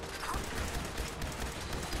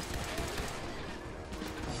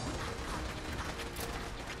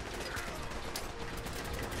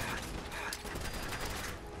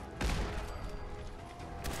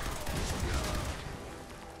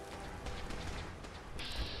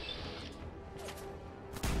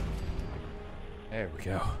 There we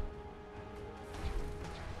go.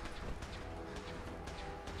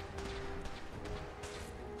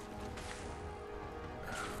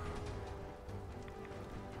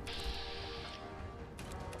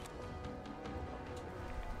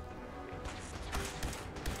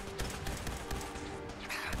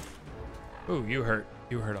 Ooh, you hurt.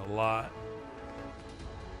 You hurt a lot.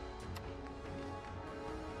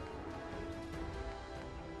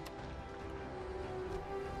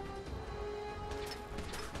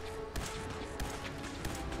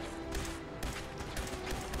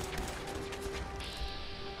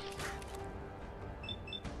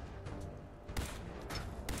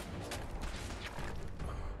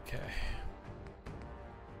 Okay.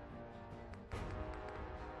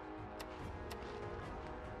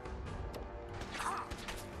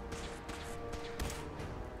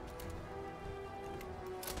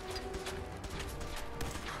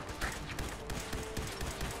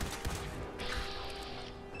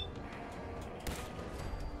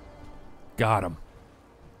 Got him.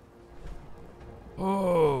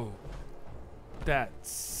 Oh, that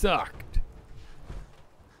sucked.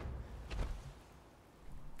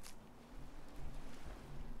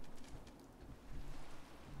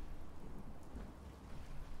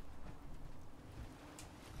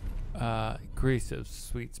 Aggressive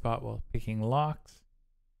sweet spot while picking locks.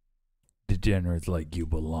 Degenerates like you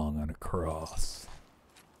belong on a cross.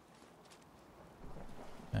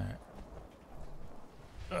 Alright.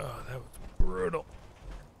 Oh, that was brutal.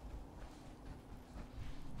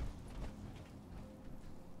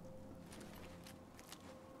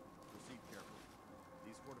 Proceed carefully.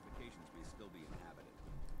 These fortifications may still be inhabited.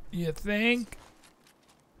 You think?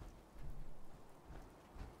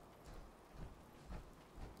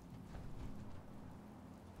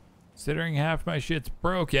 Considering half my shit's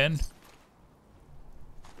broken.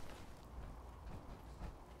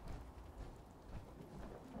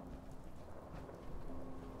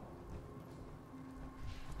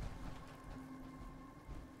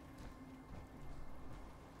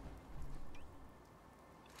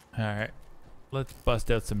 Alright, let's bust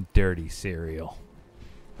out some dirty cereal.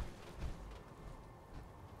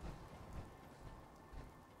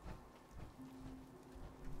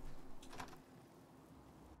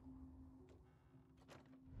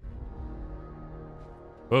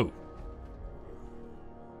 Whoa.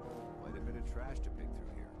 Quite a bit of trash to pick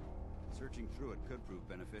through here. Searching through it could prove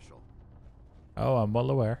beneficial. Oh, I'm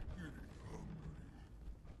well aware.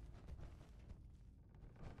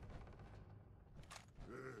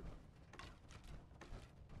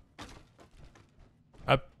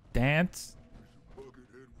 Up, dance.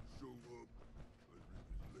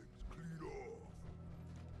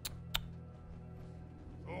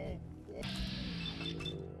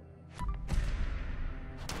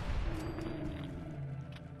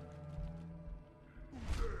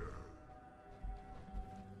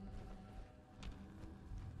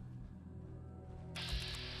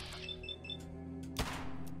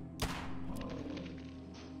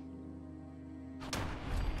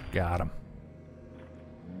 Got him.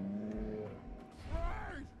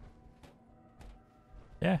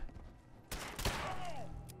 Yeah.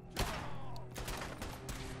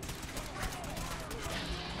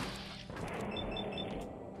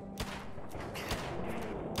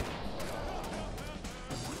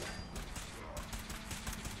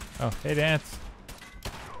 Oh, hey, Dance.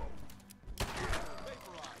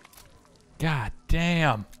 God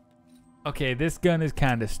damn. Okay, this gun is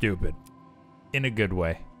kind of stupid. In a good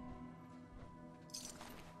way.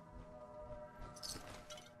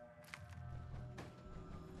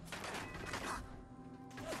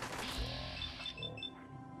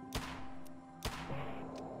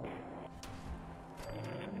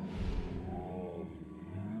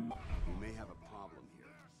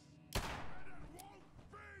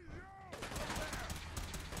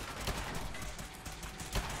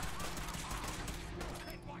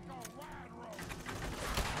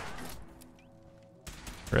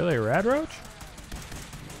 Really, a rad roach?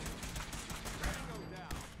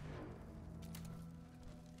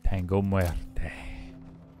 Tango muerte.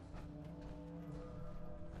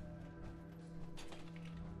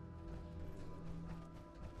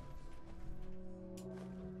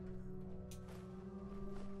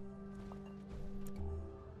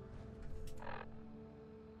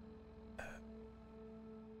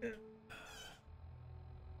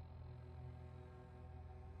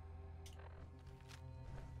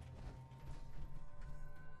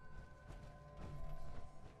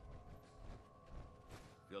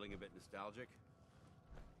 Getting a bit nostalgic?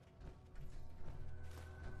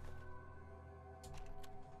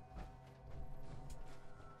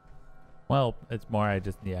 Well, it's more I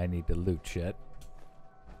need to loot shit.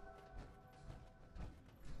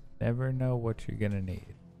 Never know what you're gonna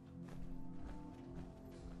need.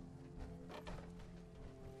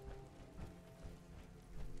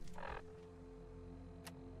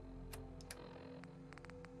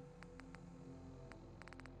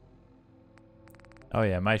 Oh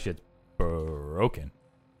yeah, my shit's broken.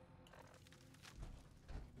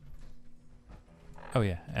 Oh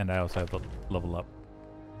yeah, and I also have to level up.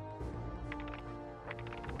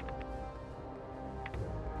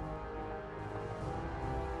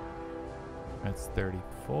 That's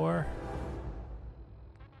 34.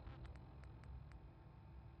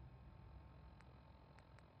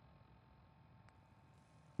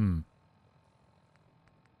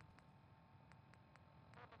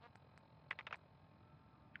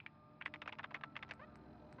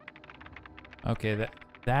 Okay,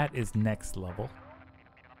 that is next level.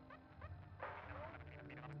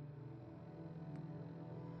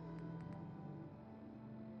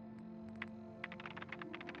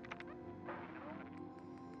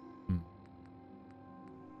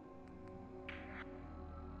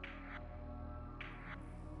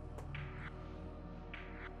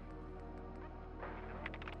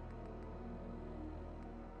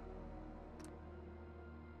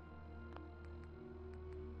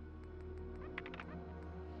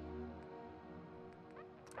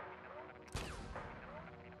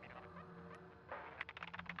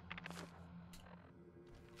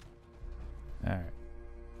 All right.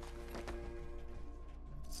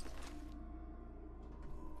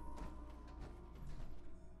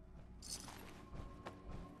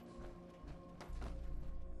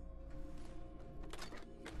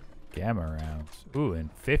 Gamma rounds. Ooh,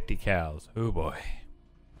 and 50 cows. Ooh boy.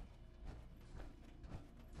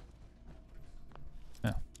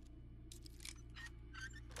 Oh.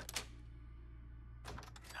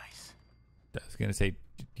 Nice. I was gonna say,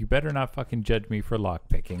 you better not fucking judge me for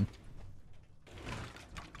lockpicking.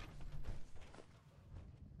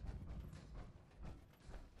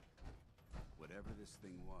 Whatever this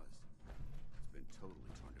thing was, it's been totally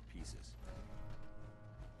torn to pieces.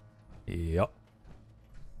 Yup.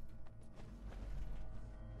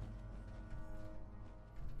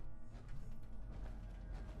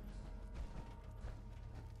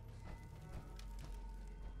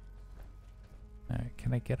 Alright,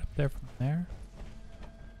 can I get up there from there?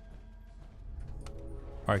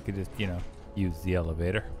 Or I could just, you know, use the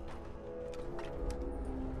elevator.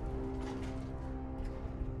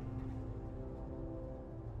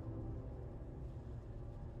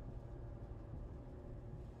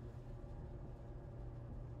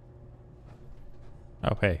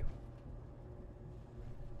 Oh, hey.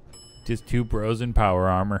 Just two bros in power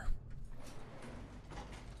armor.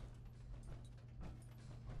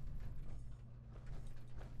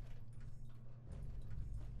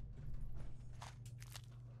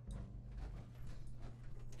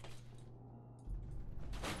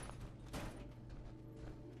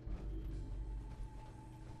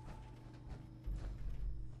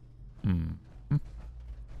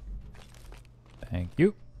 Thank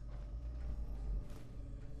you.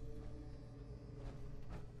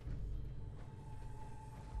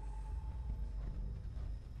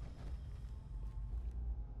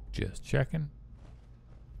 Just checking.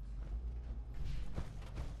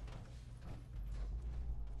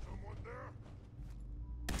 Someone there?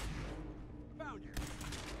 Found you.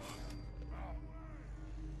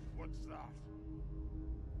 What's that?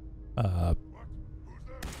 What? Who's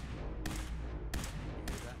there?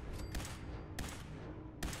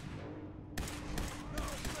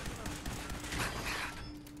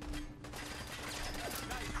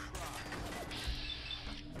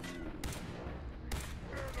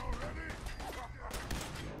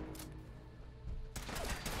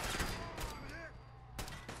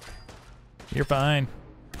 You're fine.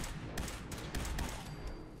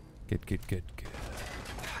 Good, good, good, good.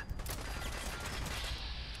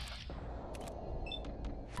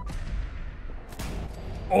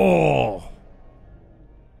 Oh!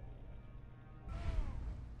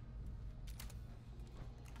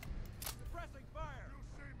 Suppressing fire! You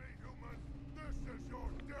see me, human? This is your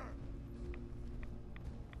death!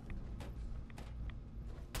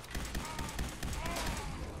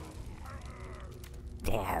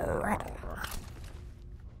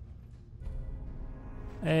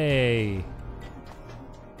 Hey.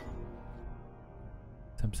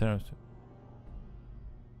 Some sort of...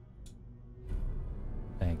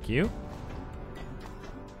 Thank you.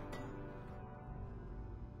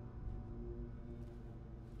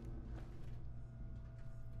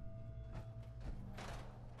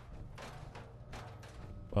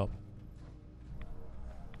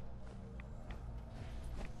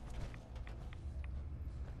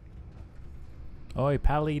 Oi,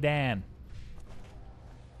 Pally Dan.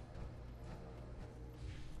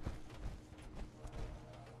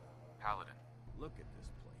 Paladin. Look at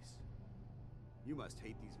this place. You must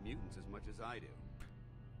hate these mutants as much as I do.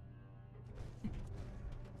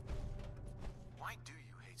 Why do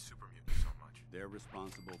you hate super mutants so much? They're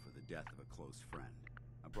responsible for the death of a close friend,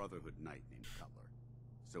 a Brotherhood knight named Cutler.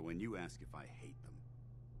 So when you ask if I hate them,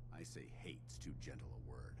 I say hate's too gentle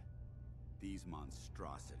a word. These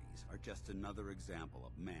monstrosities are just another example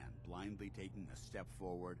of man blindly taking a step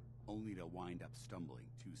forward, only to wind up stumbling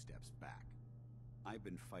 2 steps back. I've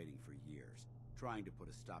been fighting for years, trying to put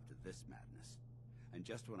a stop to this madness. And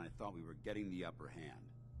just when I thought we were getting the upper hand,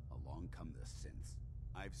 along come the synths.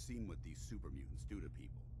 I've seen what these super mutants do to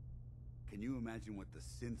people. Can you imagine what the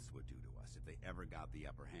synths would do to us if they ever got the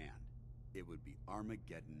upper hand? It would be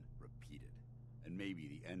Armageddon repeated, and maybe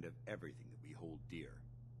the end of everything that we hold dear.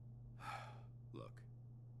 Look,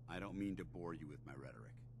 I don't mean to bore you with my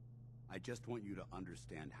rhetoric. I just want you to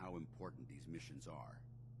understand how important these missions are.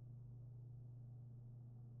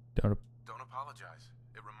 Don't apologize.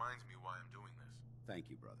 It reminds me why I'm doing this. Thank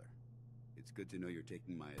you, brother. It's good to know you're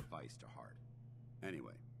taking my advice to heart.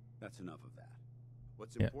 Anyway, that's enough of that.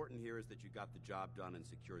 What's important here is that you got the job done and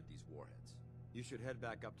secured these warheads. You should head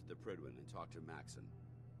back up to the Prydwen and talk to Maxon.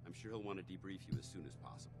 I'm sure he'll want to debrief you as soon as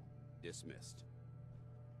possible. Dismissed.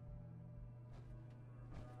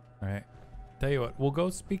 Alright. Tell you what, we'll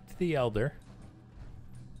go speak to the Elder.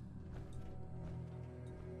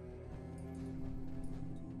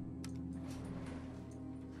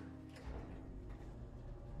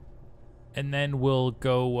 And then we'll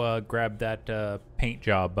go grab that paint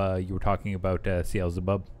job you were talking about,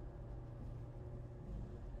 Beelzebub.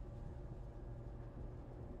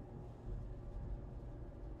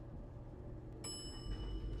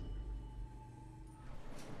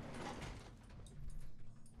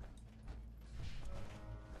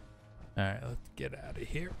 Alright, let's get out of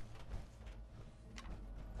here.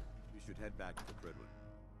 You should head back to the Prydwen.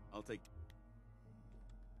 I'll take...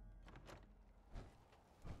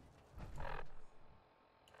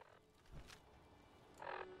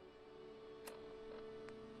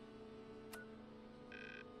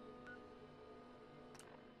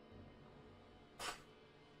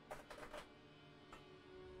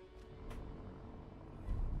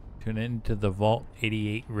 Tune in to the Vault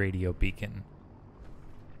 88 radio beacon.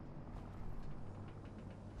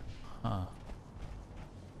 Huh.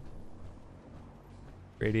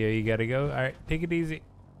 Radio, you gotta go. Alright, take it easy.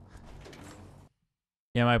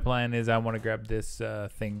 Yeah, my plan is I want to grab this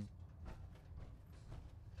thing.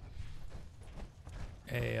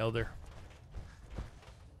 Hey, Elder.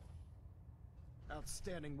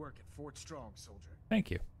 Outstanding work at Fort Strong, soldier.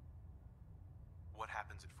 Thank you. What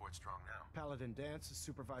happens at Fort Strong now? Paladin Dance is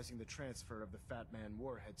supervising the transfer of the Fat Man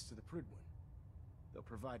warheads to the Prydwen. They'll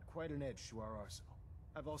provide quite an edge to our arsenal.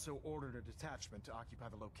 I've also ordered a detachment to occupy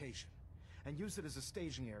the location, and use it as a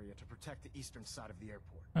staging area to protect the eastern side of the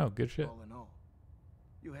airport. Oh, good shit. All in all,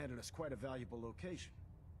 you handed us quite a valuable location.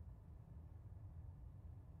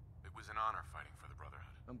 It was an honor fighting for the Brotherhood.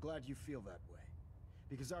 I'm glad you feel that way,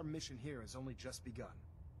 because our mission here has only just begun.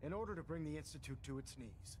 In order to bring the Institute to its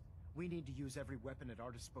knees, we need to use every weapon at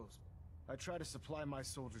our disposal. I try to supply my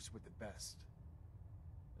soldiers with the best.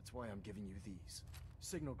 That's why I'm giving you these.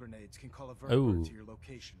 Signal grenades can call a vertibird to your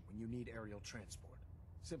location when you need aerial transport.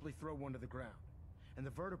 Simply throw one to the ground, and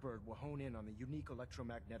the vertibird will hone in on the unique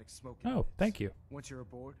electromagnetic smoke. Oh, thank you. Once you're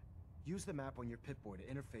aboard, use the map on your Pip-Boy to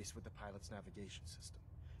interface with the pilot's navigation system,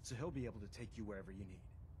 so he'll be able to take you wherever you need.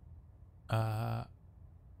 Thank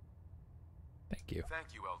you.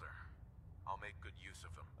 Thank you, Elder. I'll make good use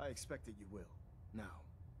of them. I expect that you will. Now,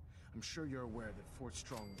 I'm sure you're aware that Fort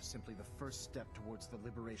Strong was simply the first step towards the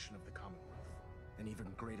liberation of the Commonwealth. An even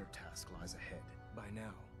greater task lies ahead. By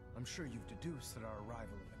now, I'm sure you've deduced that our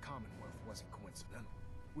arrival in the Commonwealth wasn't coincidental.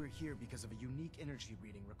 We're here because of a unique energy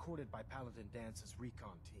reading recorded by Paladin Dance's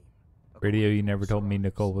recon team. Radio, you never told me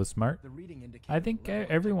Nicole was smart. I think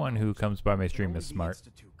everyone who comes by my stream is smart. The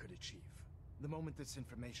Institute could achieve. The moment this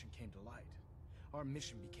information came to light, our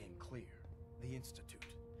mission became clear. The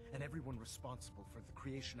Institute, and everyone responsible for the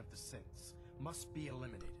creation of the synths, must be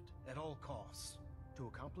eliminated at all costs. To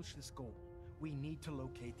accomplish this goal, we need to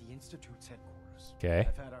locate the Institute's headquarters. Okay.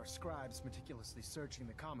 I've had our scribes meticulously searching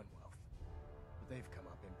the Commonwealth, but they've come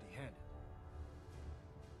up empty-handed.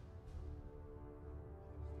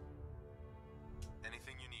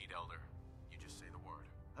 Anything you need, Elder. You just say the word.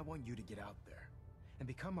 I want you to get out there and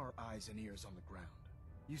become our eyes and ears on the ground.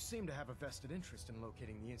 You seem to have a vested interest in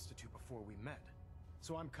locating the Institute before we met,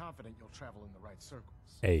 so I'm confident you'll travel in the right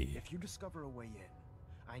circles. Hey. If you discover a way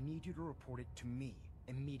in, I need you to report it to me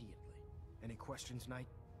immediately. Any questions, Knight?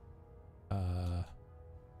 Not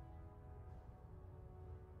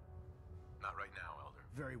right now, Elder.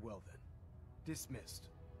 Very well then. Dismissed.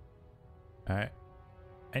 Alright.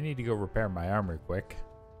 I need to go repair my armor quick.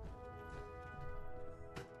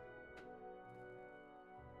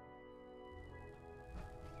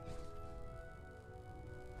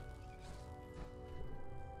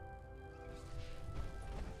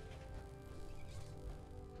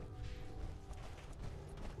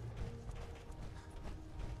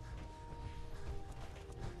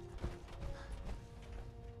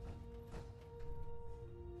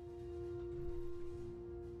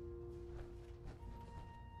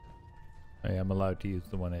 I am allowed to use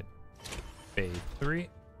the one at phase 3.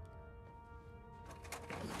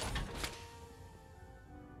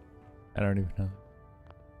 I don't even know.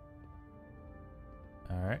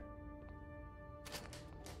 Alright.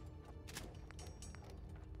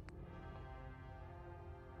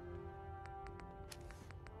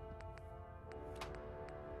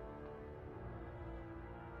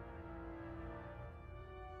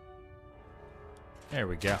 There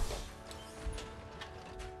we go.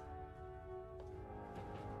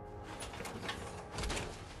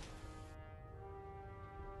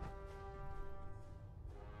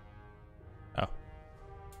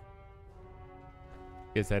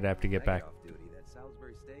 Guess I'd have to get back. Off duty. That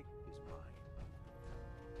Salisbury steak is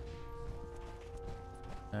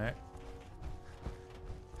mine. Alright.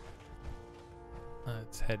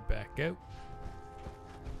 Let's head back out.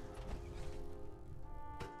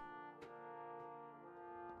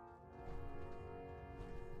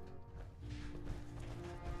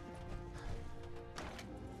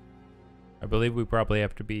 I believe we probably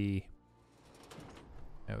have to be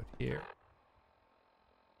out here.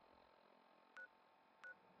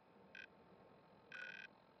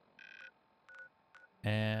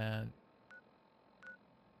 And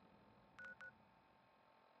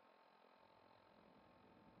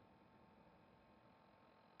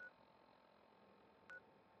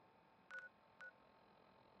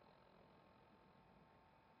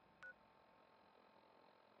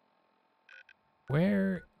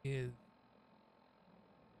where is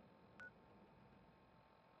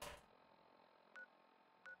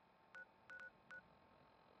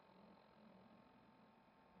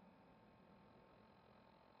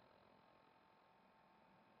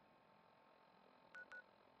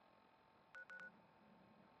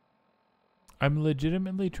I'm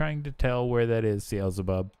legitimately trying to tell where that is,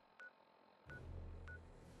 Beelzebub.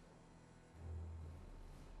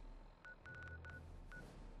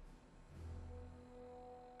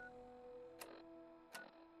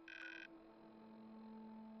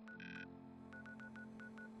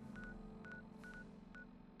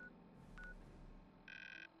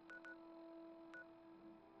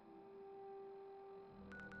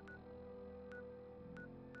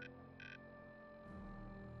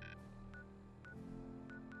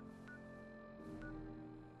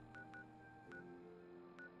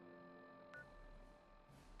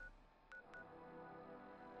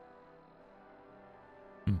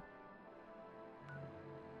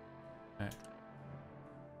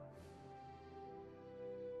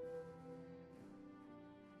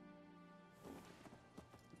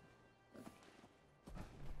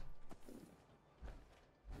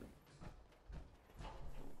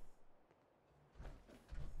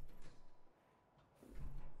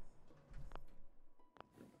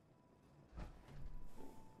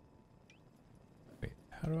 Wait,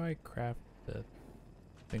 how do I craft the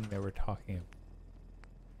thing that we're talking about?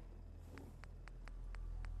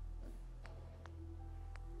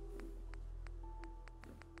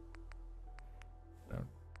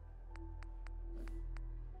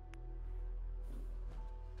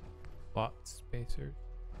 Plot spacers.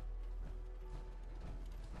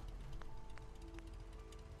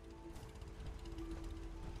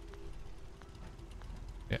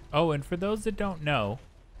 Yeah. Oh, and for those that don't know,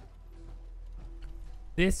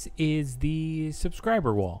 this is the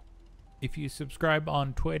subscriber wall. If you subscribe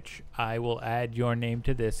on Twitch, I will add your name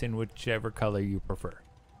to this in whichever color you prefer.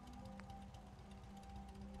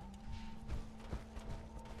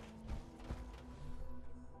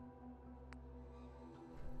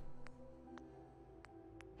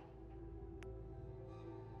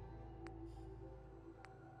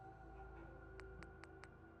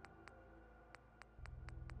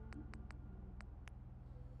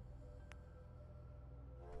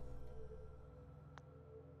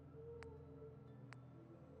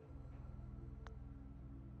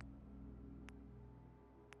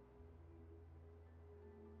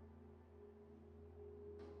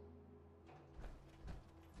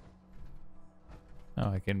 Oh,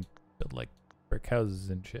 I can build like brick houses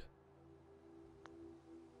and shit.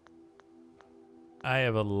 I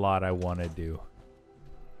have a lot I want to do.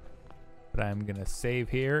 But I'm going to save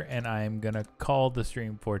here, and I'm going to call the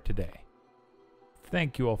stream for today.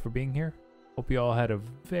 Thank you all for being here. Hope you all had a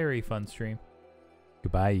very fun stream.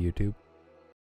 Goodbye, YouTube.